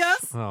class.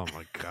 Yes. Oh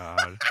my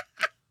God.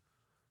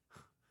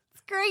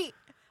 It's great.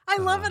 I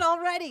love it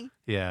already.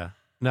 Yeah.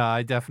 No,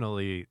 I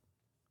definitely.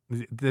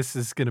 This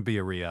is going to be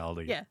a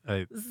reality. Yeah.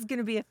 This is going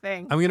to be a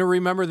thing. I'm going to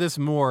remember this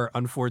more,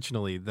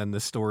 unfortunately, than the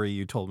story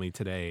you told me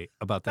today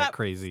about that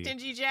crazy.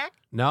 Stingy Jack?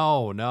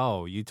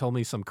 No. You told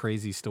me some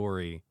crazy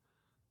story,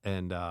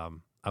 and I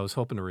was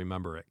hoping to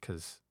remember it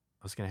because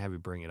I was going to have you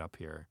bring it up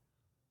here,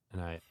 and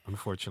I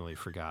unfortunately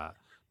forgot.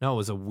 No, it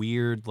was a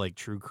weird, like,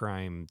 true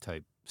crime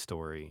type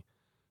story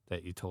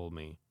that you told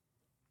me,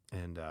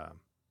 and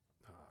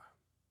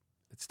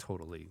it's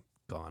totally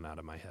gone out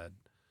of my head.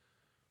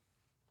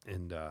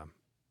 And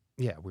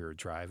yeah, we were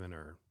driving,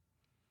 or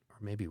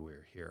maybe we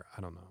were here.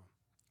 I don't know.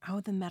 Oh,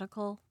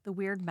 the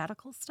weird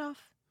medical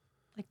stuff,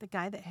 like the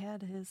guy that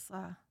had his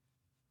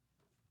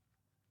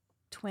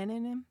twin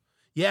in him.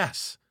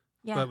 Yes.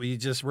 Yeah. But you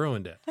just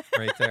ruined it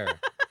right there.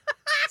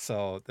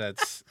 So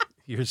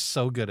you're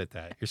so good at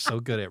that. You're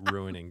so good at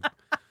ruining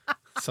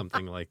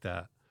something like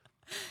that.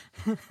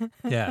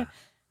 Yeah.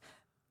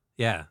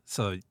 Yeah.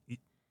 So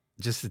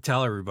just to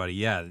tell everybody,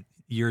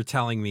 you're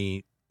telling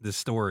me the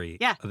story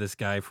of this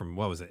guy from,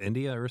 what was it,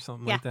 India or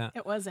something like that?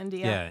 It was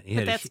India. Yeah.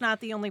 But that's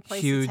not the only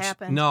place it's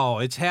happened. No,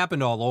 it's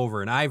happened all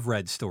over, and I've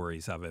read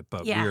stories of it,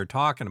 but we were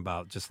talking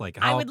about just like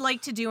how I would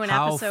like to do an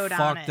episode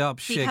on it. Up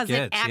shit because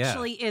gets. It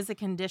actually is a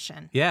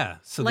condition. Yeah.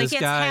 So like this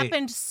guy, it's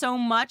happened so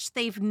much,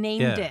 they've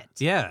named it.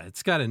 Yeah,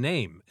 it's got a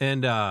name.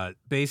 And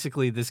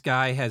basically this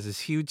guy has this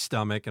huge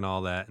stomach and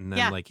all that, and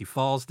then like he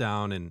falls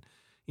down and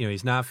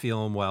he's not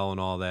feeling well and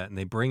all that, and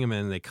they bring him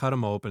in, and they cut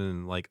him open,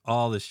 and like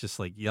all this just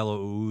like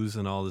yellow ooze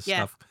and all this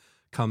stuff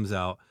comes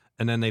out,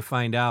 and then they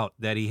find out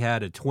that he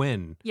had a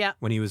twin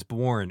when he was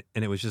born,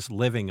 and it was just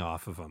living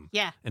off of him.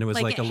 Yeah, and it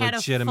was like a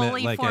legitimate,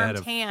 fully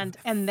formed hand,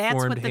 and that's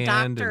what the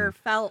doctor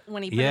felt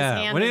when he put his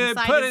hand when he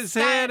inside put his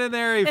hand in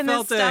there, he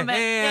felt the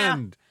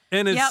hand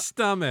in his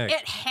stomach.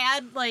 It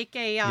had like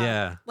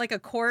a like a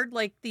cord,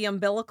 like the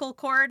umbilical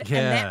cord, and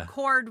that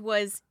cord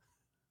was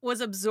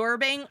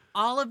absorbing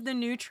all of the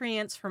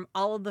nutrients from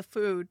all of the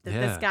food that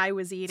this guy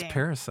was eating. It's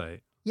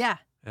parasite. Yeah.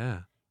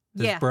 Yeah.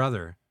 His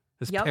brother.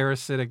 His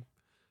parasitic,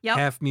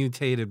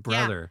 half-mutated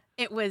brother.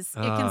 Yeah. It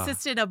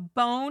consisted of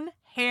bone,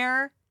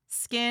 hair,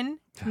 skin,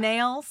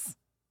 nails.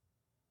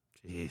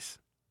 Jeez.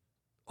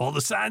 All the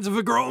signs of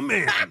a grown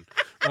man.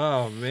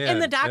 Oh, man. And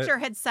the doctor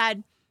had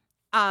said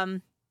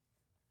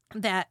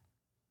that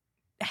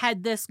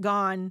had this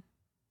gone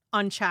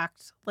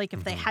unchecked, like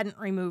if they hadn't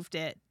removed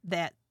it,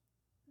 that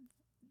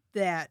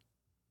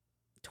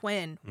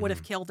twin would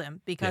have killed him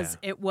because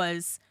it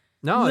was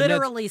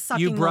literally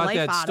sucking the life out of him. You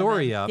brought that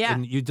story up,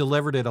 and you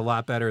delivered it a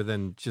lot better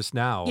than just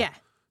now.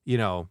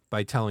 Yeah.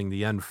 By telling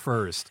the end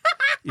first.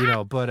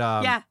 But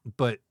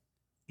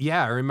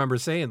I remember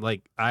saying,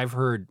 like, I've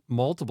heard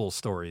multiple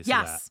stories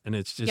of that, and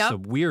it's just a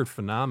weird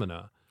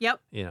phenomena.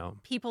 Yep.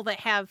 People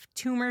that have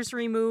tumors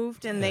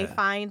removed and they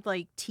find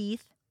like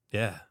teeth.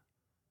 Yeah.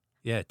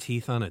 Yeah,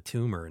 teeth on a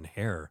tumor and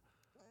hair.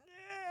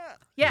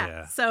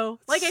 Yeah. So,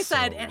 like I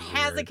said, So it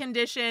has a weird.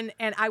 condition,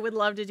 and I would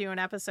love to do an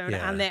episode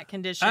on that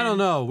condition. I don't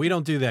know. We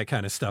don't do that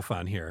kind of stuff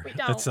on here. We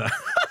don't.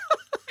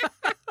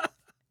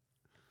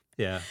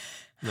 Yeah.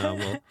 No,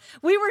 well.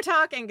 We were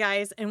talking,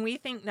 guys, and we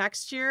think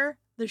next year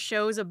the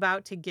show's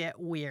about to get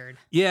weird.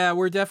 Yeah,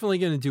 we're definitely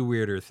going to do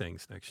weirder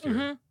things next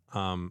year.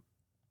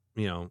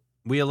 You know,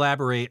 we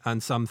elaborate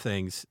on some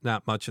things,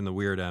 not much in the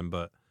weird end,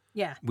 but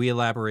yeah, we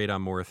elaborate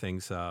on more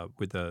things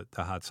with the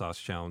hot sauce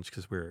challenge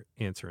because we're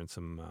answering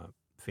some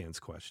fans'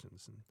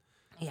 questions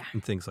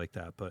and things like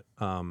that. But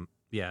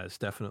yeah, it's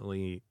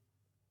definitely,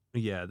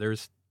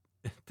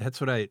 that's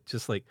what I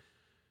just like.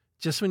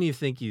 Just when you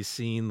think you've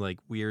seen like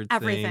weird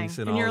things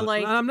and all you're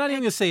like, I'm not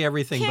even gonna say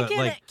everything, but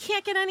like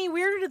can't get any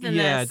weirder than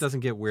this. Yeah, it doesn't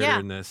get weirder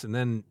than this. And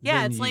then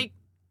it's like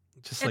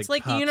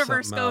the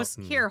universe goes,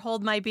 here,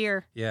 hold my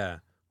beer. Yeah.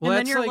 Well, and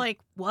then you're like,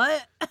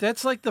 what?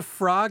 That's like the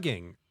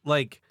frogging.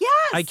 Like, yes!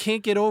 I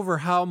can't get over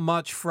how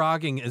much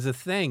frogging is a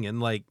thing, and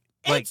like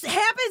it's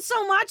happened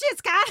so much.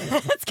 It's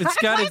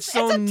got its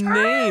own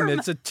name.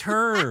 It's a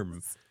term.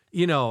 Yes.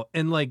 You know,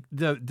 and like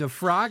the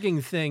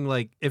frogging thing,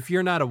 like if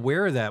you're not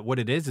aware of that, what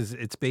it is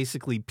it's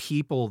basically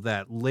people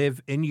that live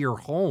in your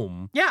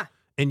home. Yeah.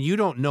 And you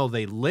don't know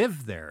they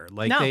live there.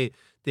 Like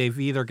they've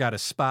either got a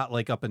spot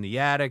like up in the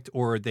attic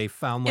or they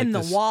found like in the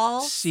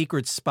wall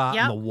secret spot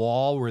in the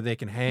wall where they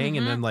can hang.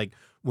 And then like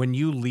when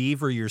you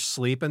leave or you're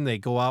sleeping, they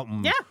go out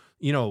and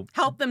you know,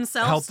 help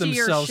themselves to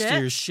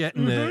your shit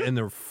in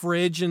the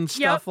fridge and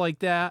stuff like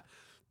that.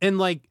 And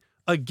like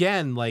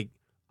again, like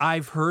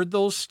I've heard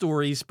those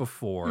stories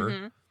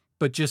before,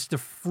 but just the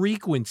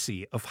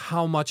frequency of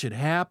how much it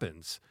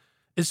happens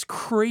is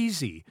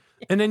crazy.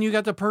 And then you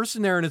got the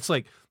person there and it's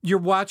like, you're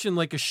watching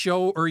like a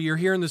show or you're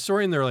hearing the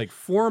story and they're like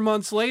 4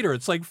 months later.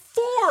 It's like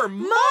 4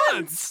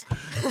 months.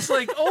 It's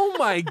like, oh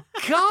my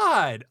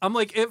God. I'm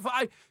like,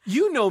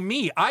 you know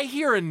me, I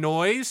hear a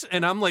noise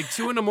and I'm like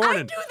 2 a.m.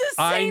 I do the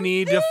same I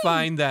need thing. to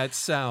find that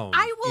sound.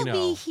 I will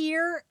be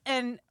here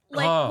and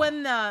like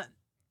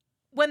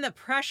when the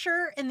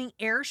pressure in the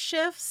air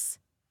shifts,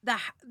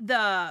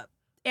 the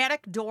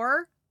attic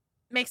door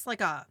makes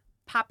like a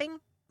popping.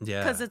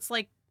 Yeah. Because it's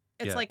like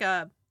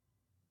a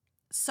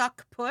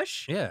suck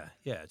push. Yeah.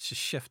 Yeah. It's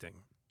just shifting.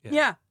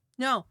 Yeah.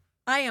 No,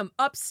 I am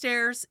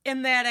upstairs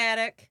in that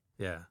attic.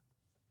 Yeah.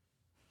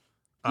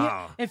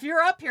 If you're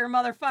up here,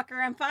 motherfucker,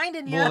 I'm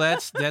finding you. Well,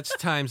 that's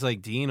times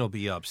like Dean will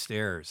be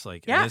upstairs.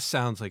 Like, and this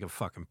sounds like a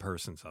fucking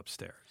person's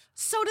upstairs.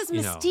 So does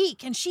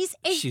Mystique, and she's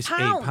 8 pounds. She's 8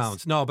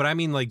 pounds. No, but I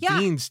mean, like,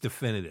 Dean's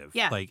definitive.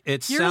 Yeah. Like,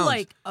 it You're sounds...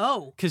 like,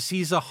 oh. Because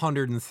he's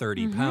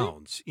 130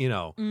 pounds, you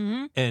know.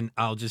 And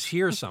I'll just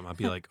hear something. I'll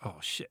be like, oh,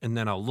 shit. And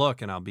then I'll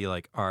look, and I'll be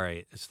like, all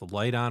right, is the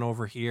light on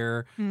over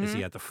here? Is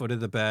he at the foot of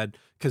the bed?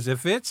 Because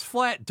if it's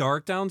flat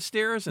dark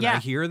downstairs and I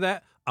hear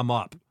that, I'm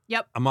up.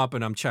 Yep. I'm up,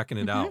 and I'm checking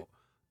it out.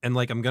 And,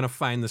 like, I'm going to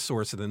find the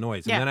source of the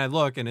noise. And then I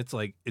look, and it's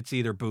like, it's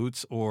either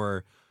Boots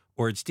or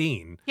it's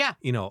Dean. Yeah.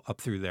 You know,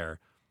 up through there.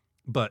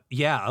 But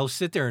yeah, I'll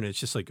sit there and it's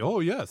just like, oh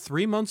yeah,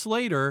 3 months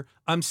later,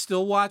 I'm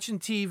still watching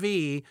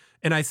TV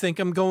and I think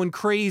I'm going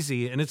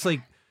crazy. And it's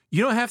like,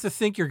 you don't have to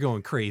think you're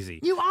going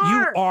crazy. You are.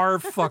 You are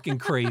fucking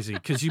crazy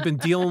because you've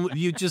been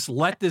you just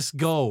let this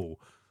go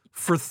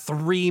for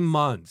 3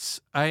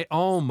 months.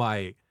 Oh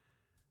my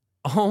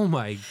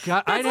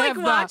God. It's like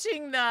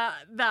watching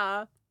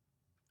the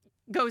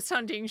ghost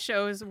hunting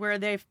shows where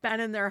they've been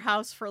in their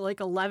house for like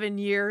 11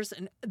 years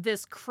and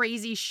this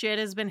crazy shit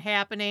has been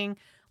happening.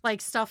 Like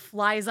stuff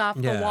flies off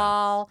the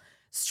wall,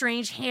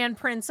 strange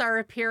handprints are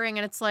appearing,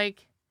 and it's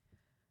like,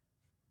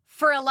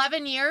 for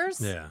 11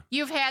 years,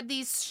 you've had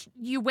these,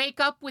 you wake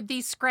up with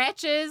these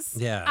scratches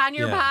on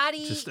your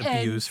body. Just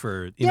abused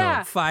for, you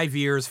know, 5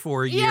 years,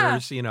 4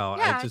 years, you know.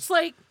 Yeah, it's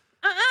like,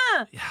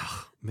 Yeah,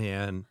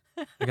 man,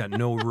 I got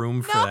no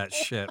room for that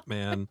shit,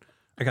 man.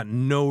 I got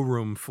no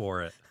room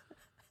for it.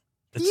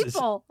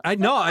 People. I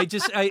know,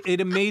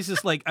 it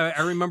amazes, like,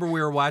 I remember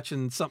we were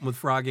watching something with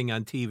frogging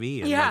on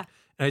TV, and like,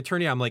 and I turn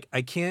to you, I'm like,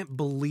 I can't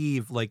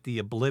believe like the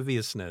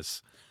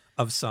obliviousness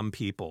of some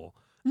people.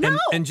 No.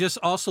 And just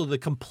also the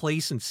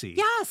complacency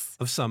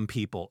of some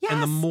people. Yes.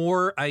 And the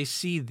more I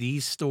see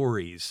these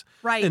stories,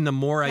 and the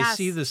more I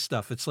see this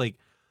stuff, it's like,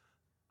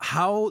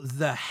 how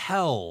the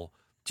hell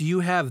do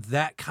you have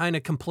that kind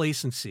of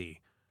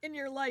complacency in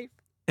your life?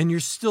 And you're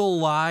still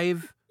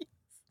alive?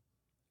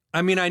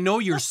 I mean, I know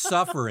you're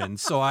suffering,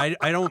 so I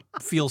don't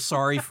feel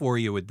sorry for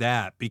you with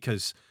that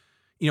because...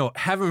 You know,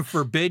 heaven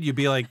forbid you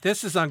be like,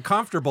 this is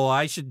uncomfortable.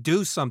 I should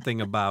do something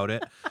about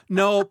it.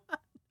 Nope.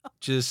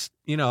 Just,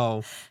 you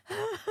know,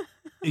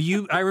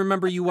 I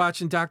remember you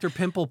watching Dr.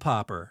 Pimple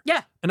Popper.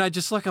 Yeah. And I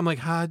just look, I'm like,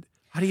 how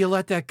do you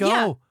let that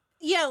go?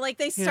 Yeah, like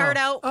they start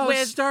out with.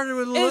 It started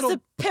with a little. It was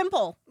a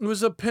pimple. It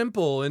was a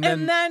pimple. And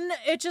then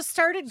it just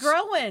started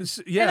growing.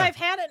 Yeah. And I've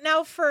had it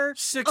now for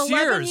 6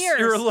 years.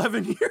 You're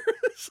 11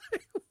 years.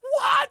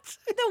 What?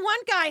 The one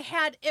guy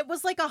it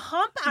was like a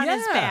hump on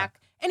his back.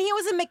 And he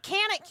was a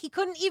mechanic. He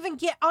couldn't even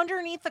get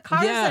underneath the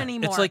cars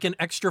anymore. It's like an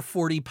extra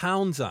 40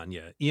 pounds on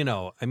you. You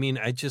know, I mean,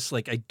 I just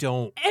like, I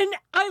don't. And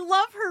I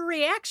love her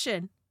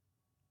reaction.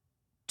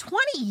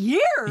 20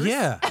 years?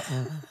 Yeah.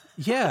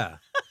 Yeah.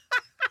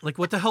 Like,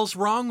 what the hell's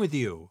wrong with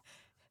you?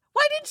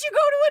 Why didn't you go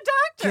to a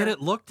doctor? Get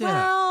it looked at.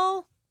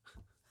 Well,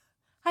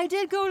 I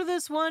did go to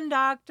this one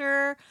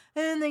doctor,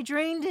 and they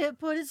drained it,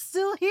 but it's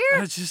still here.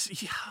 It's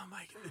just, oh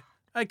my God.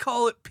 I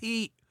call it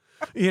Pete.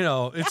 You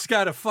know, it's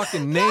got a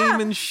fucking name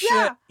and shit.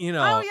 Yeah. You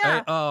know,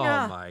 Oh,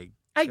 yeah. My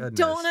I goodness.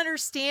 don't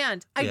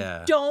understand.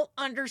 I don't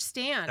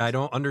understand. I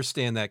don't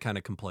understand that kind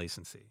of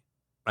complacency.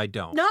 I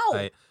don't.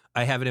 No.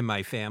 I have it in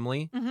my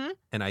family, Mm-hmm.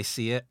 and I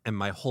see it, and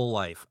my whole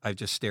life I've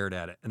just stared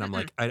at it, and I'm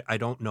like, I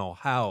don't know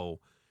how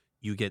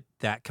you get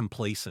that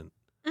complacent,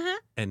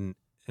 and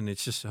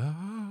it's just,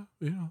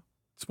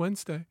 it's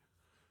Wednesday,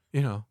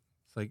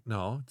 it's like,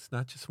 no, it's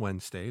not just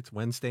Wednesday. It's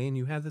Wednesday, and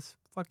you have this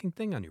fucking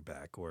thing on your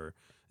back, or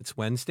it's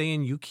Wednesday,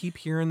 and you keep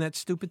hearing that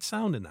stupid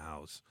sound in the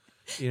house.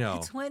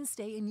 It's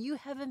Wednesday, and you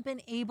haven't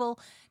been able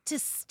to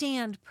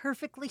stand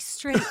perfectly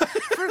straight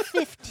for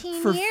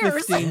 15 For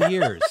years. 15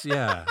 years,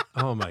 yeah.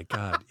 Oh, my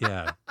God,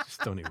 yeah.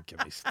 Just don't even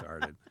get me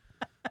started.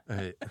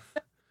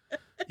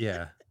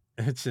 Yeah,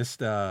 it's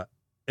just,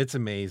 it's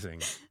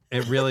amazing.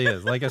 It really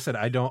is. Like I said,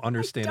 I don't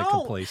understand the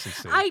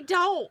complacency. I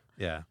don't.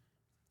 Yeah.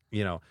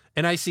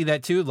 And I see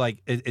that too. Like,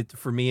 it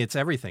for me, it's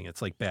everything.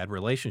 It's like bad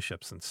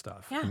relationships and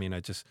stuff. Yeah. I mean,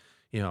 I just,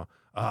 he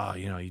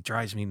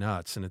drives me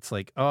nuts. And it's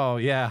like, oh,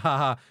 yeah,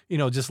 haha,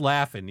 just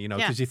laughing,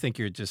 because you think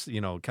you're just,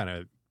 kind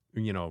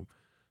of,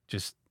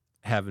 just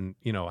having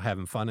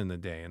fun in the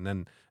day. And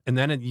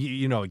then it,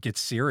 it gets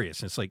serious.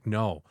 And it's like,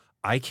 no,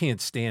 I can't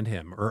stand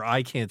him or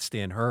I can't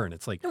stand her. And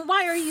it's like, Then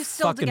why are you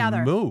still fucking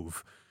together?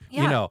 move.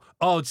 Yeah.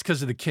 It's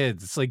because of the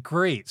kids. It's like,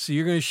 great. So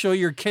you're going to show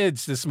your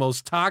kids this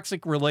most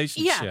toxic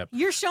relationship. Yeah,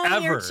 you're showing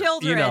ever, your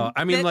children.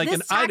 I mean, like,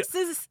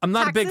 I'm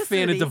not a big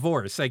fan of toxicity.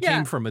 divorce. I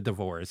came from a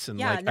divorce, and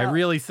Yeah, I no.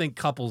 really think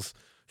couples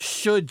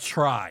should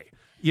try,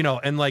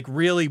 and like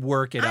really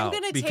work it I'm out,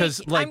 gonna because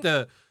take- like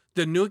the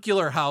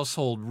nuclear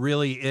household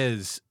really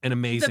is an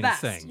amazing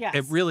best, thing. yes.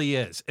 It really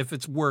is if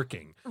it's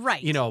working,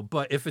 Right.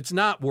 But if it's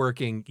not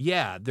working,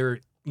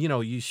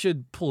 you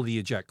should pull the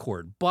eject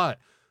cord, but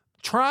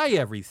try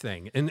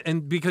everything,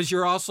 and because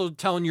you're also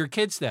telling your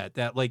kids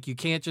that like you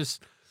can't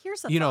just.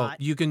 Here's a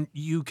thought.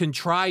 You can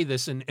try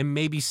this and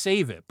maybe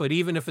save it. But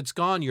even if it's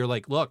gone, you're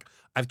like, look,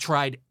 I've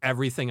tried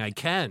everything I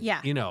can.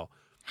 Yeah.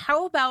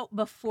 How about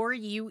before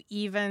you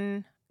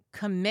even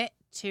commit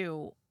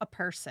to a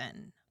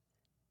person?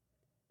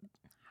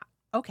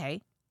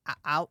 Okay,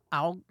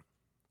 I'll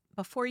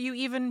before you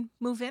even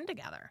move in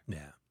together.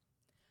 Yeah.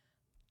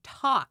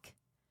 Talk.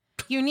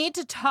 You need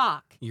to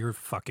talk. You're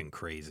fucking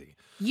crazy.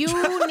 You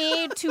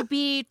need to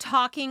be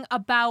talking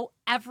about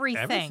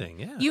everything. Everything,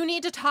 yeah. You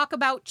need to talk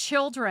about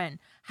children,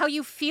 how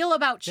you feel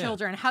about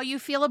children, how you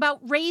feel about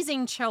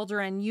raising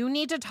children. You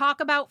need to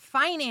talk about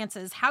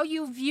finances, how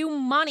you view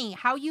money,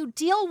 how you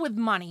deal with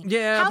money,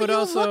 Yeah, how but you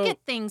also- look at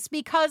things.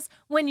 Because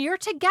when you're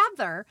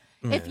together,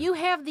 if you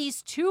have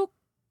these two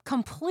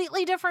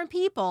completely different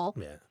people,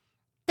 Yeah.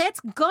 that's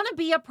going to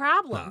be a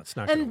problem. No, it's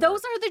not gonna and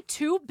those work. are the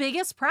two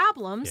biggest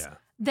problems Yeah.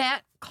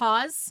 that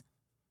cause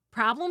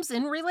problems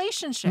in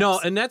relationships. No,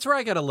 and that's where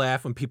I got to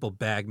laugh when people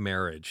bag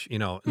marriage,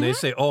 and they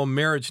say, oh,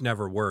 marriage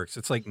never works.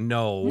 It's like,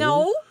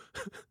 no.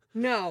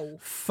 No.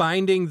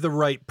 Finding the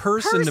right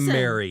person to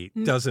marry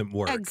doesn't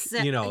work.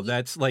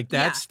 Exactly.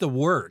 That's the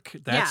work.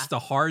 That's the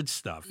hard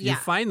stuff. Yeah. You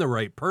find the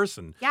right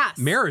person. Yes.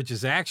 Marriage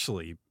is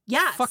actually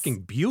Yes.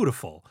 fucking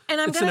beautiful. And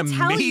I'm It's going an to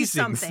tell you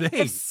amazing something. thing,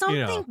 If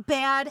something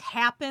bad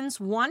happens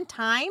one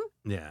time,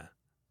 Yeah.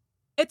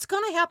 it's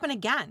going to happen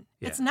again.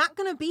 Yeah. It's not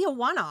going to be a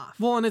one-off.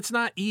 Well, and it's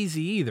not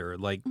easy either.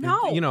 Like,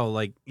 No.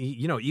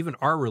 even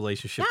our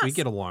relationship, we Yes.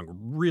 get along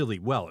really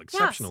well,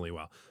 exceptionally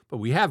well. But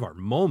we have our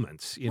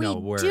moments, we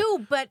where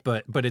do,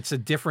 but it's a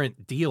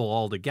different deal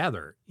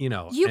altogether, you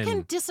and-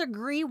 can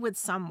disagree with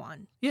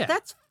someone. Yeah.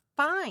 That's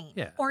fine.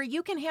 Yeah. Or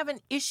you can have an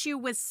issue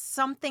with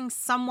something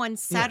someone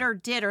said Yeah. or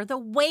did, or the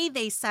way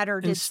they said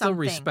or did and still something.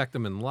 respect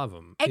them and love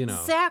them.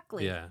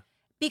 Exactly. Yeah.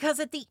 Because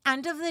at the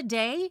end of the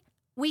day,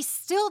 we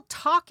still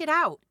talk it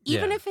out,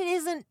 even Yeah. if it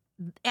isn't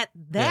at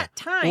that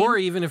time. Or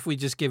even if we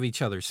just give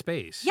each other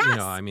space. Yes,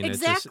 it's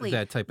exactly. just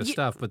that type of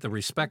stuff, but the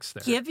respect's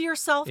there. Give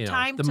yourself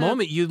time the to...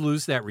 moment you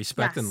lose that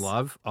respect and Yes.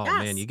 love, oh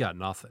Yes. man, you got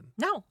nothing.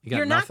 No, You got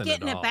you're not nothing at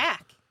getting it all.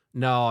 back.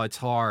 No, it's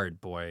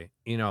hard, boy.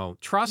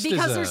 Trust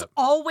Because is there's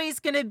always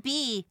going to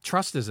be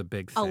trust is a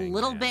big thing. a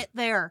little man. bit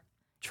there.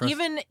 Trust,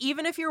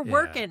 Even if you're Yeah.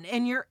 working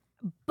and you're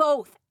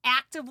both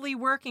actively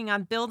working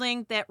on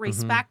building that Mm-hmm.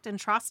 respect and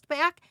trust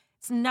back,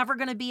 it's never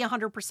going to be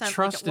 100%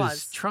 like it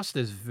was. Trust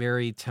is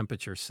very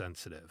temperature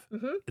sensitive.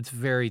 Mhm. It's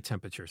very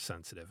temperature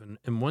sensitive,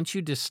 and once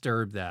you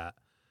disturb that,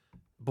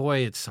 boy,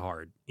 it's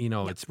hard.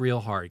 It's real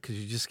hard because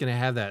you're just gonna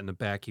have that in the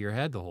back of your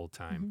head the whole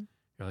time. Mhm.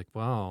 You're like,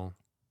 well,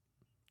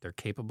 they're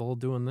capable of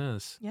doing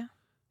this. Yeah.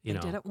 You They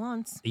know. did it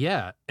once.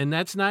 Yeah, and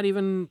that's not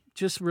even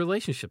just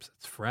relationships.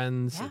 It's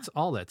friends. Yeah. It's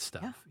all that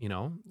stuff. Yeah.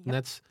 And Yep.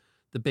 that's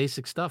the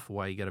basic stuff.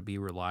 Why you got to be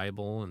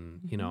reliable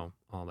and Mhm.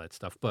 all that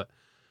stuff. But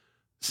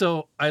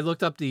so I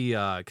looked up the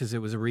because it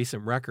was a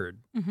recent record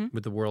Mhm.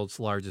 with the world's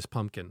largest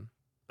pumpkin.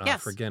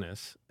 Yes. for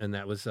Guinness, and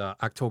that was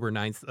October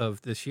 9th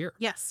of this year.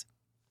 Yes.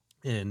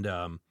 And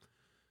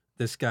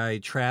this guy,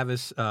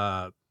 Travis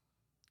Genger,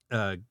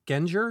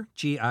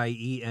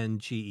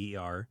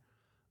 Gienger,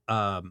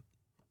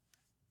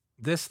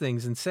 this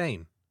thing's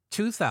insane.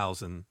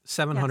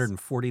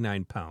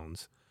 2,749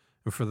 pounds.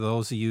 And for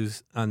those of you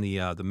on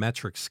the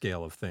metric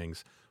scale of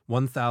things,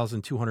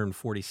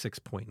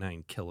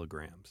 1,246.9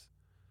 kilograms.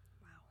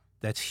 Wow.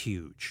 That's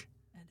huge.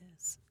 It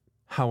is.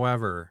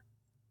 However,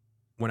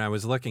 when I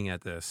was looking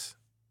at this,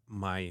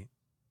 my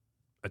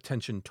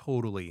attention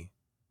totally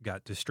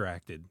got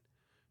distracted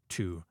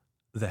to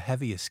the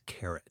heaviest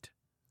carrot.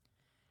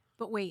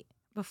 But wait,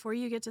 before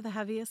you get to the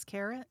heaviest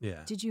carrot,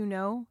 Yeah. did you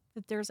know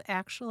that there's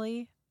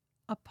actually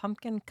a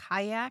pumpkin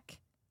kayak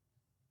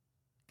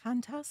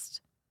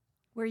contest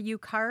where you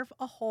carve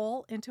a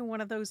hole into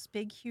one of those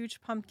big, huge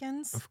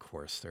pumpkins Of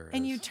course there is.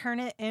 and you turn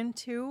it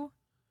into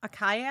a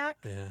kayak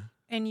Yeah.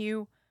 and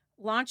you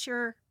launch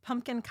your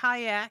pumpkin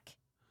kayak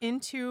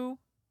into...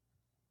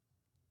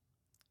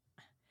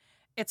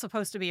 It's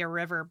supposed to be a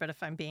river, but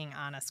if I'm being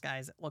honest,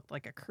 guys, it looked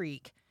like a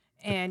creek.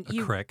 And A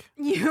crick.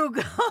 you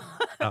go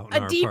Out in a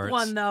our deep parts.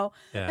 one though.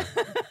 Yeah.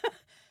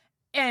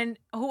 And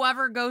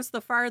whoever goes the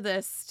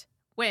farthest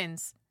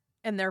wins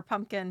in their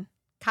pumpkin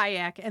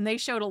kayak. And they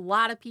showed a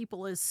lot of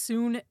people as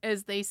soon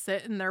as they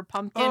sit in their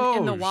pumpkin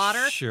in the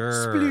water.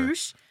 Sure.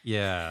 Sploosh.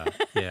 Yeah.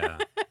 Yeah.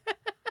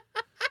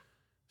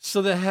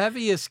 So the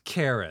heaviest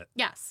carrot,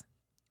 Yes.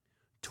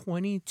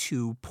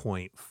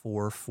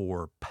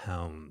 22.44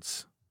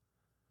 pounds.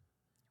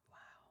 Wow.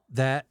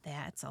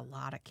 That's a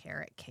lot of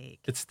carrot cake.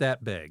 It's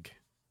that big.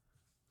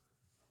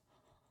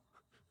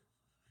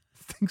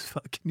 Thing's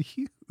fucking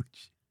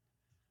huge.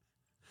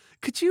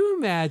 Could you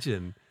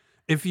imagine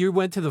if you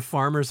went to the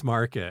farmer's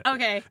market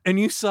Okay. and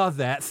you saw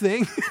that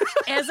thing?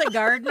 As a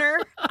gardener,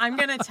 I'm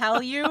going to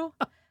tell you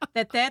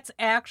that that's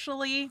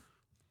actually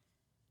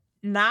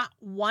not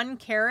one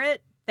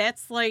carrot.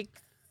 That's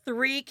like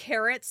 3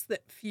 carrots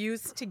that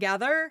fused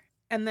together,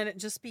 and then it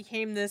just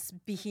became this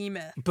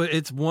behemoth. But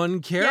it's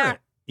one carrot,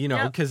 you know,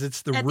 Yep. because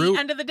it's the At root. the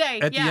end of the day,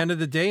 At yeah. the end of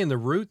the day, and the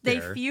root They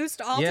there.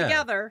 fused all Yeah.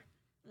 together.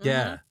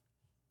 Yeah.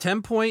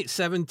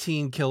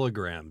 10.17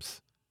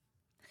 kilograms.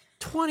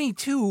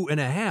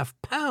 22.5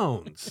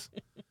 pounds.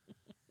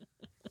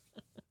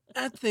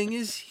 That thing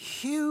is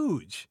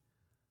huge.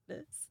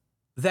 Mhm.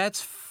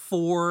 That's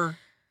 4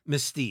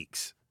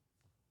 Mystiques.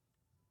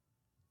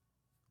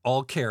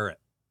 All carrot.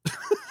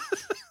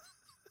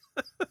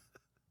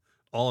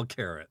 All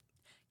carrot.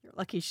 You're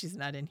lucky she's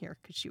not in here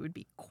because she would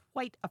be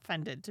quite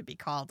offended to be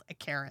called a I'm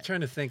carrot.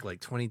 trying to think,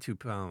 like 22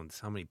 pounds.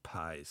 How many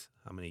pies?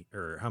 How many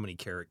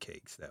carrot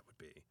cakes that would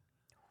be?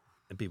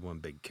 It'd be one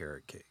big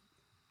carrot cake.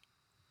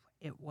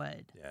 It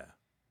would, Yeah.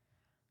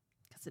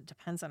 because it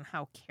depends on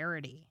how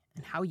carroty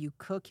and how you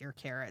cook your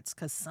carrots.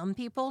 Because some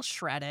people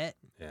shred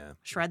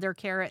their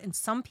carrot, and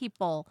some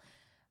people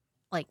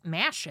like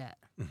mash it.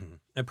 Mm-hmm.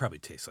 It probably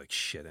tastes like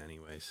shit,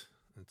 anyways.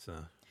 It's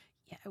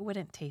Yeah, it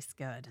wouldn't taste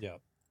good. Yeah.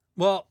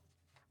 Well,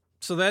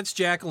 so that's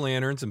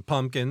jack-o'-lanterns and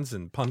pumpkins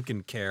and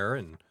pumpkin care,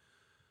 and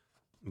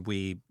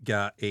we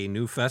got a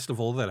new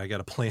festival that I got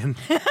to plan.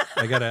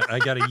 I got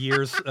a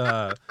year's.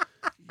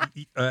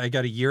 I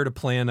got a year to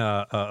plan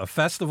a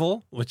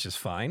festival, which is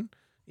fine,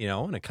 you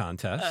know, and a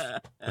contest,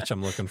 which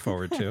I'm looking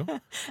forward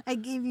to. I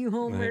gave you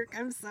homework.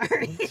 I'm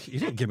sorry. You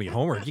didn't give me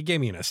homework. You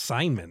gave me an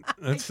assignment.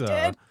 That's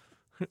did.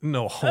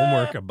 no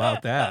homework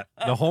about that.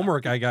 The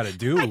homework I got to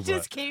do. I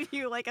just gave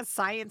you like a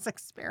science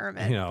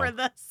experiment You know. for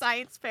the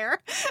science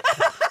fair.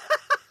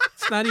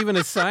 It's not even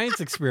a science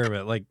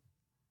experiment. Like,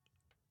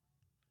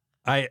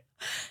 I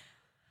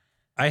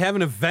have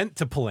an event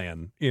to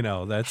plan. You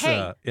know, that's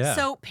Hey, yeah.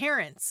 so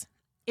parents,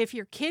 if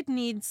your kid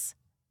needs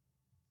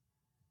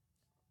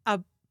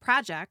a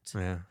project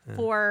yeah.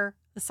 for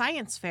the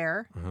science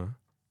fair, Uh-huh.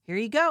 here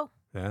you go.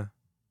 Yeah.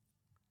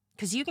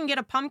 Because you can get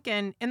a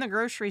pumpkin in the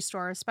grocery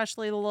store,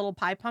 especially the little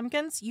pie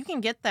pumpkins. You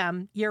can get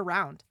them year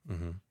round.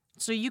 Mm-hmm.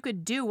 So you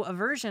could do a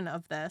version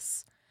of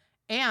this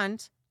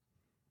and,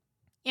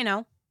 you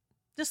know,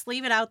 just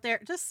leave it out there.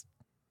 Just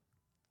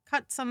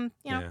cut some,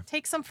 Yeah.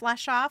 take some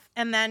flesh off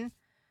and then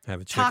Have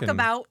a chicken. talk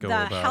about go the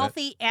about it.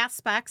 healthy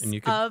aspects And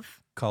you could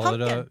of Call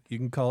pumpkin. it a. You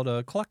can call it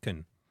a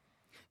cluckin.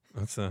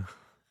 That's a.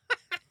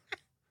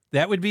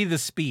 That would be the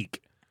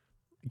speak,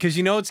 because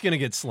you know it's going to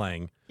get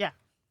slang. Yeah.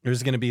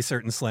 There's going to be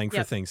certain slang for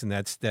Yep. things, and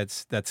that's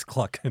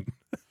cluckin.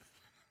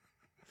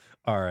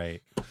 All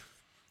right.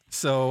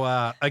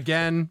 So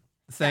again,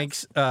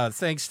 thanks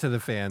to the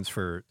fans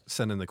for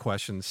sending the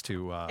questions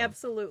to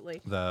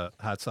Absolutely. the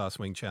hot sauce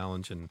wing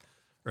challenge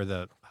or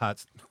the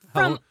hot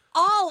From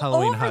all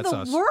Halloween over hot the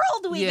sauce.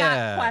 world, we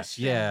got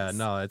questions. Yeah,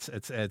 no,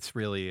 it's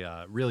really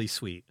really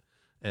sweet,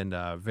 and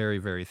very,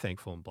 very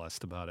thankful and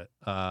blessed about it.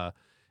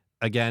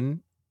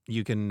 Again,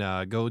 you can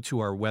go to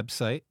our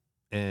website,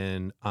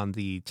 and on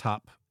the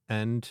top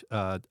end,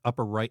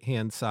 upper right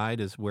hand side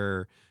is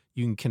where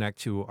you can connect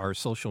to our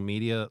social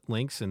media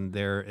links, and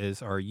there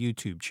is our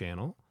YouTube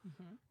channel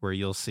where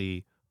you'll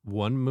see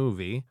one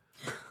movie,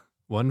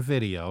 one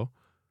video,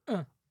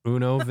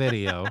 Uno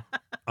video,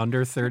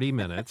 under 30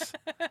 minutes.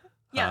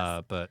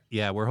 Yes. But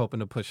yeah, we're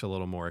hoping to push a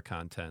little more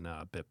content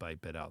bit by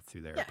bit out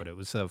through there. Yeah. But it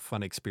was a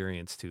fun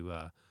experience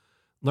to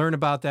learn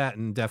about that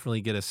and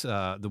definitely get us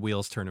the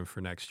wheels turning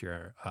for next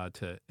year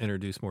to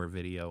introduce more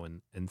video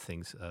and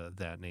things of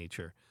that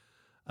nature.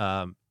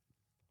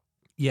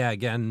 Yeah,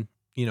 again,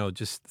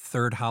 just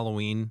third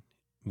Halloween.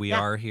 We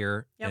are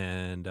here,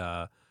 and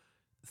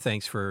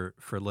thanks for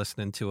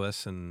listening to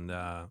us. And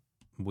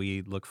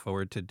we look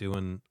forward to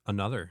doing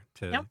another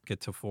to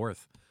get to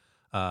fourth.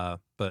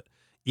 But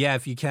yeah,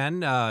 if you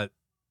can,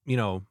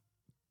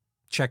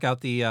 check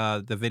out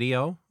the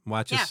video,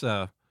 watch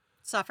us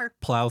suffer,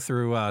 plow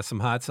through some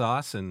hot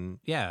sauce, and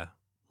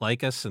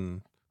like us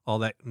and all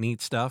that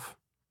neat stuff.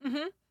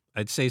 Mm-hmm.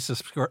 I'd say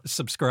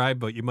subscribe,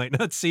 but you might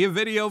not see a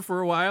video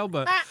for a while.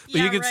 But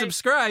you can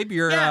subscribe.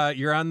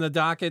 You're on the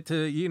docket to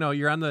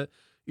you're on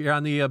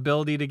the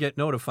ability to get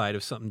notified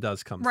if something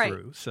does come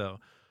through. So,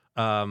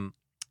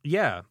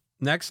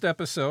 next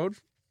episode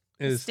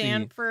is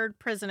Stanford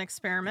Prison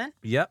Experiment.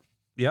 Yep.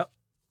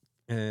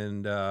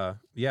 And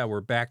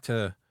we're back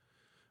to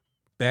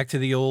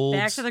the old,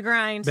 back to the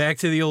grind, back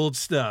to the old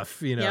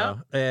stuff,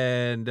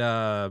 and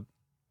I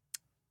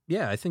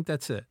think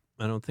that's it.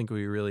 I don't think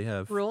we really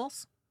have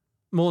rules.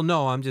 Well,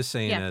 no, I'm just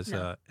saying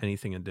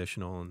anything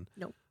additional. And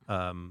nope.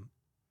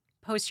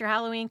 Post your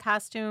Halloween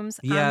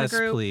costumes on yes, the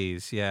group.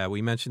 Please. Yeah,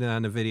 we mentioned it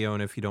on the video,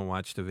 and if you don't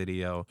watch the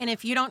video. And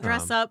if you don't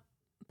dress up,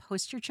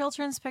 post your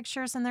children's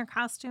pictures in their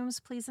costumes,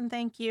 please and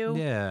thank you.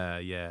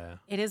 Yeah.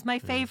 It is my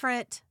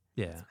favorite.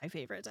 Yeah. It's my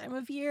favorite time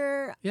of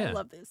year. Yeah. I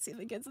love to see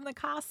the kids in the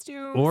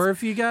costumes. Or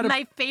if you got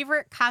my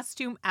favorite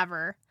costume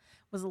ever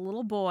was a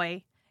little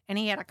boy, and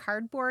he had a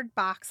cardboard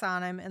box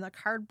on him, and the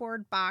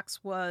cardboard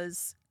box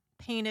was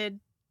painted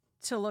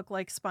to look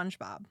like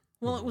SpongeBob.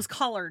 Well, it was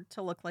colored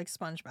to look like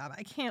SpongeBob.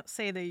 I can't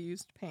say they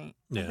used paint.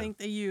 Yeah. I think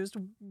they used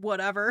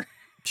whatever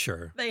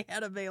they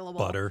had available.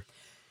 Butter.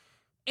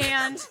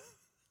 And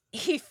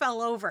he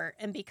fell over,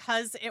 and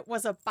because it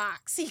was a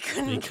box, he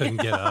couldn't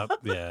get up.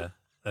 Yeah,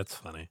 that's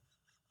funny.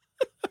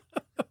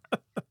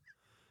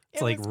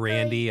 It's like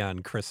Randy on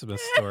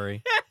Christmas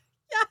Story.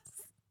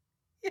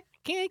 Yes.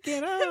 Can't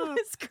get up. It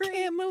was great.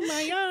 Can't move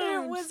my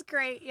arms. It was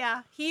great.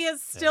 Yeah. He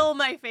is still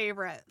my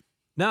favorite.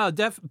 No,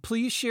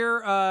 please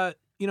share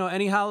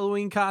any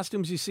Halloween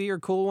costumes you see or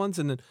cool ones,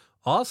 and then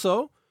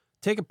also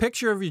take a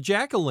picture of your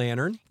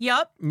jack-o'-lantern.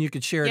 Yep. And you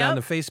could share it on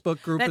the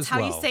Facebook group That's as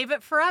well. how you save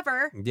it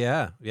forever.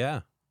 Yeah.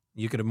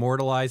 You could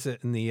immortalize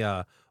it in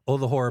the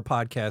the Horror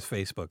Podcast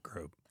Facebook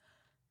group.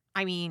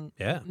 I mean,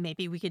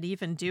 maybe we could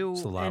even do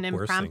an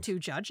impromptu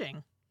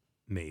judging.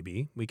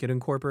 Maybe we could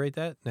incorporate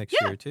that next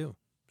year too.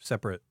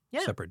 Separate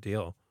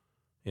deal.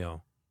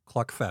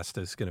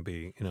 Cluckfest is going to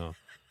be,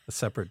 a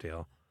separate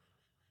deal.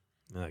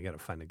 I got to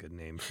find a good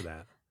name for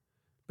that.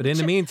 But in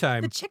the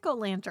meantime, the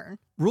Chick-o'-lantern.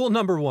 Rule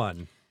number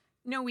 1.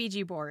 No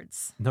Ouija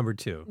boards. Number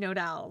 2. No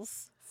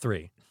dolls.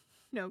 3.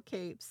 No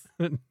capes.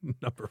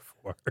 Number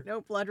 4.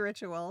 No blood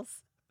rituals.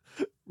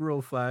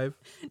 Rule 5.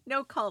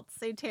 No cults,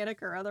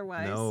 satanic or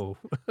otherwise. No.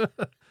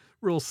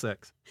 Rule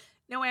 6.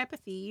 No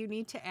apathy. You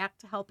need to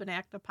act to help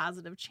enact a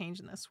positive change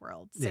in this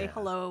world. Say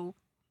hello.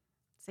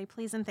 Say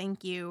please and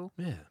thank you.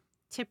 Yeah.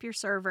 Tip your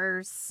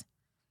servers.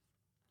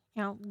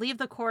 Leave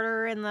the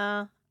quarter in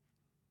the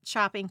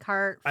shopping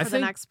cart for the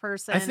next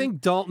person. I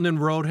think Dalton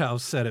and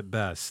Roadhouse said it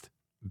best.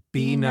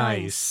 Be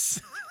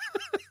nice.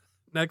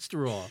 Next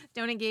rule.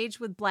 Don't engage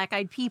with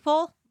black-eyed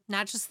people,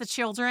 not just the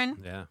children.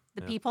 Yeah.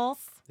 The peoples.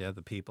 Yeah,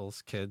 the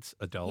peoples, kids,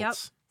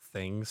 adults,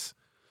 things.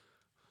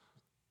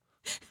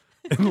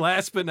 And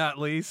last but not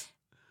least.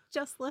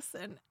 Just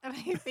listen. And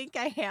I think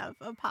I have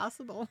a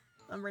possible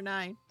number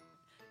 9.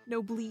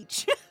 No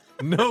bleach.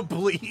 No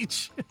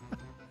bleach.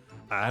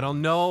 I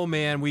don't know,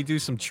 man. We do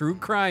some true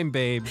crime,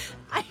 babe.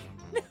 I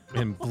know.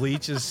 And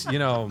bleach is,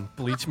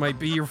 bleach might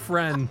be your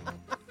friend.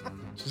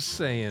 Just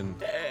saying.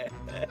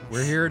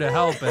 We're here to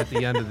help at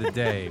the end of the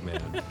day,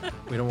 man.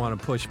 We don't want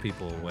to push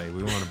people away.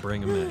 We want to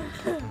bring them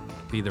in.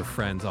 Be their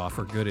friends,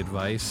 offer good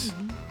advice.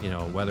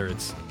 Whether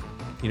it's,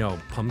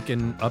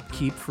 pumpkin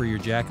upkeep for your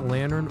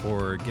jack-o'-lantern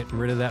or getting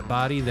rid of that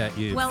body that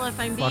you Well, if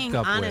I'm being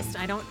honest, with.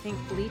 I don't think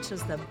bleach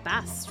is the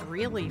best,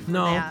 really, for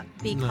that.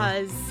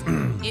 Because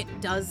it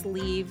does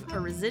leave a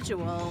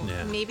residual.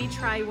 Yeah. Maybe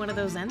try one of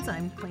those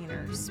enzyme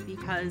cleaners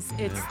because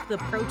it's the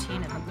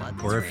protein in the blood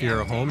that's Or if you're a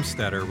reacting.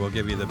 homesteader, we'll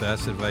give you the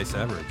best advice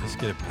ever. Just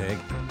get a pig.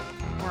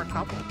 Or a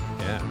couple.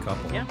 Yeah, a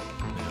couple. Yeah.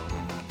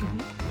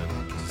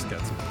 And just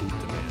got some poop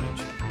to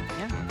manage.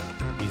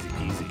 Yeah. Easy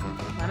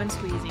peasy. Lemon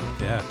squeezy.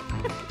 Yeah.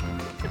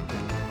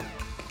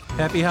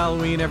 Happy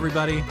Halloween,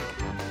 everybody.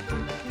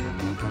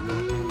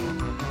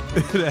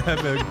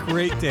 Have a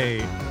great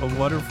day, a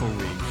wonderful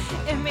week.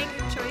 And make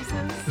good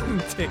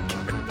choices. Take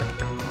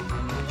care.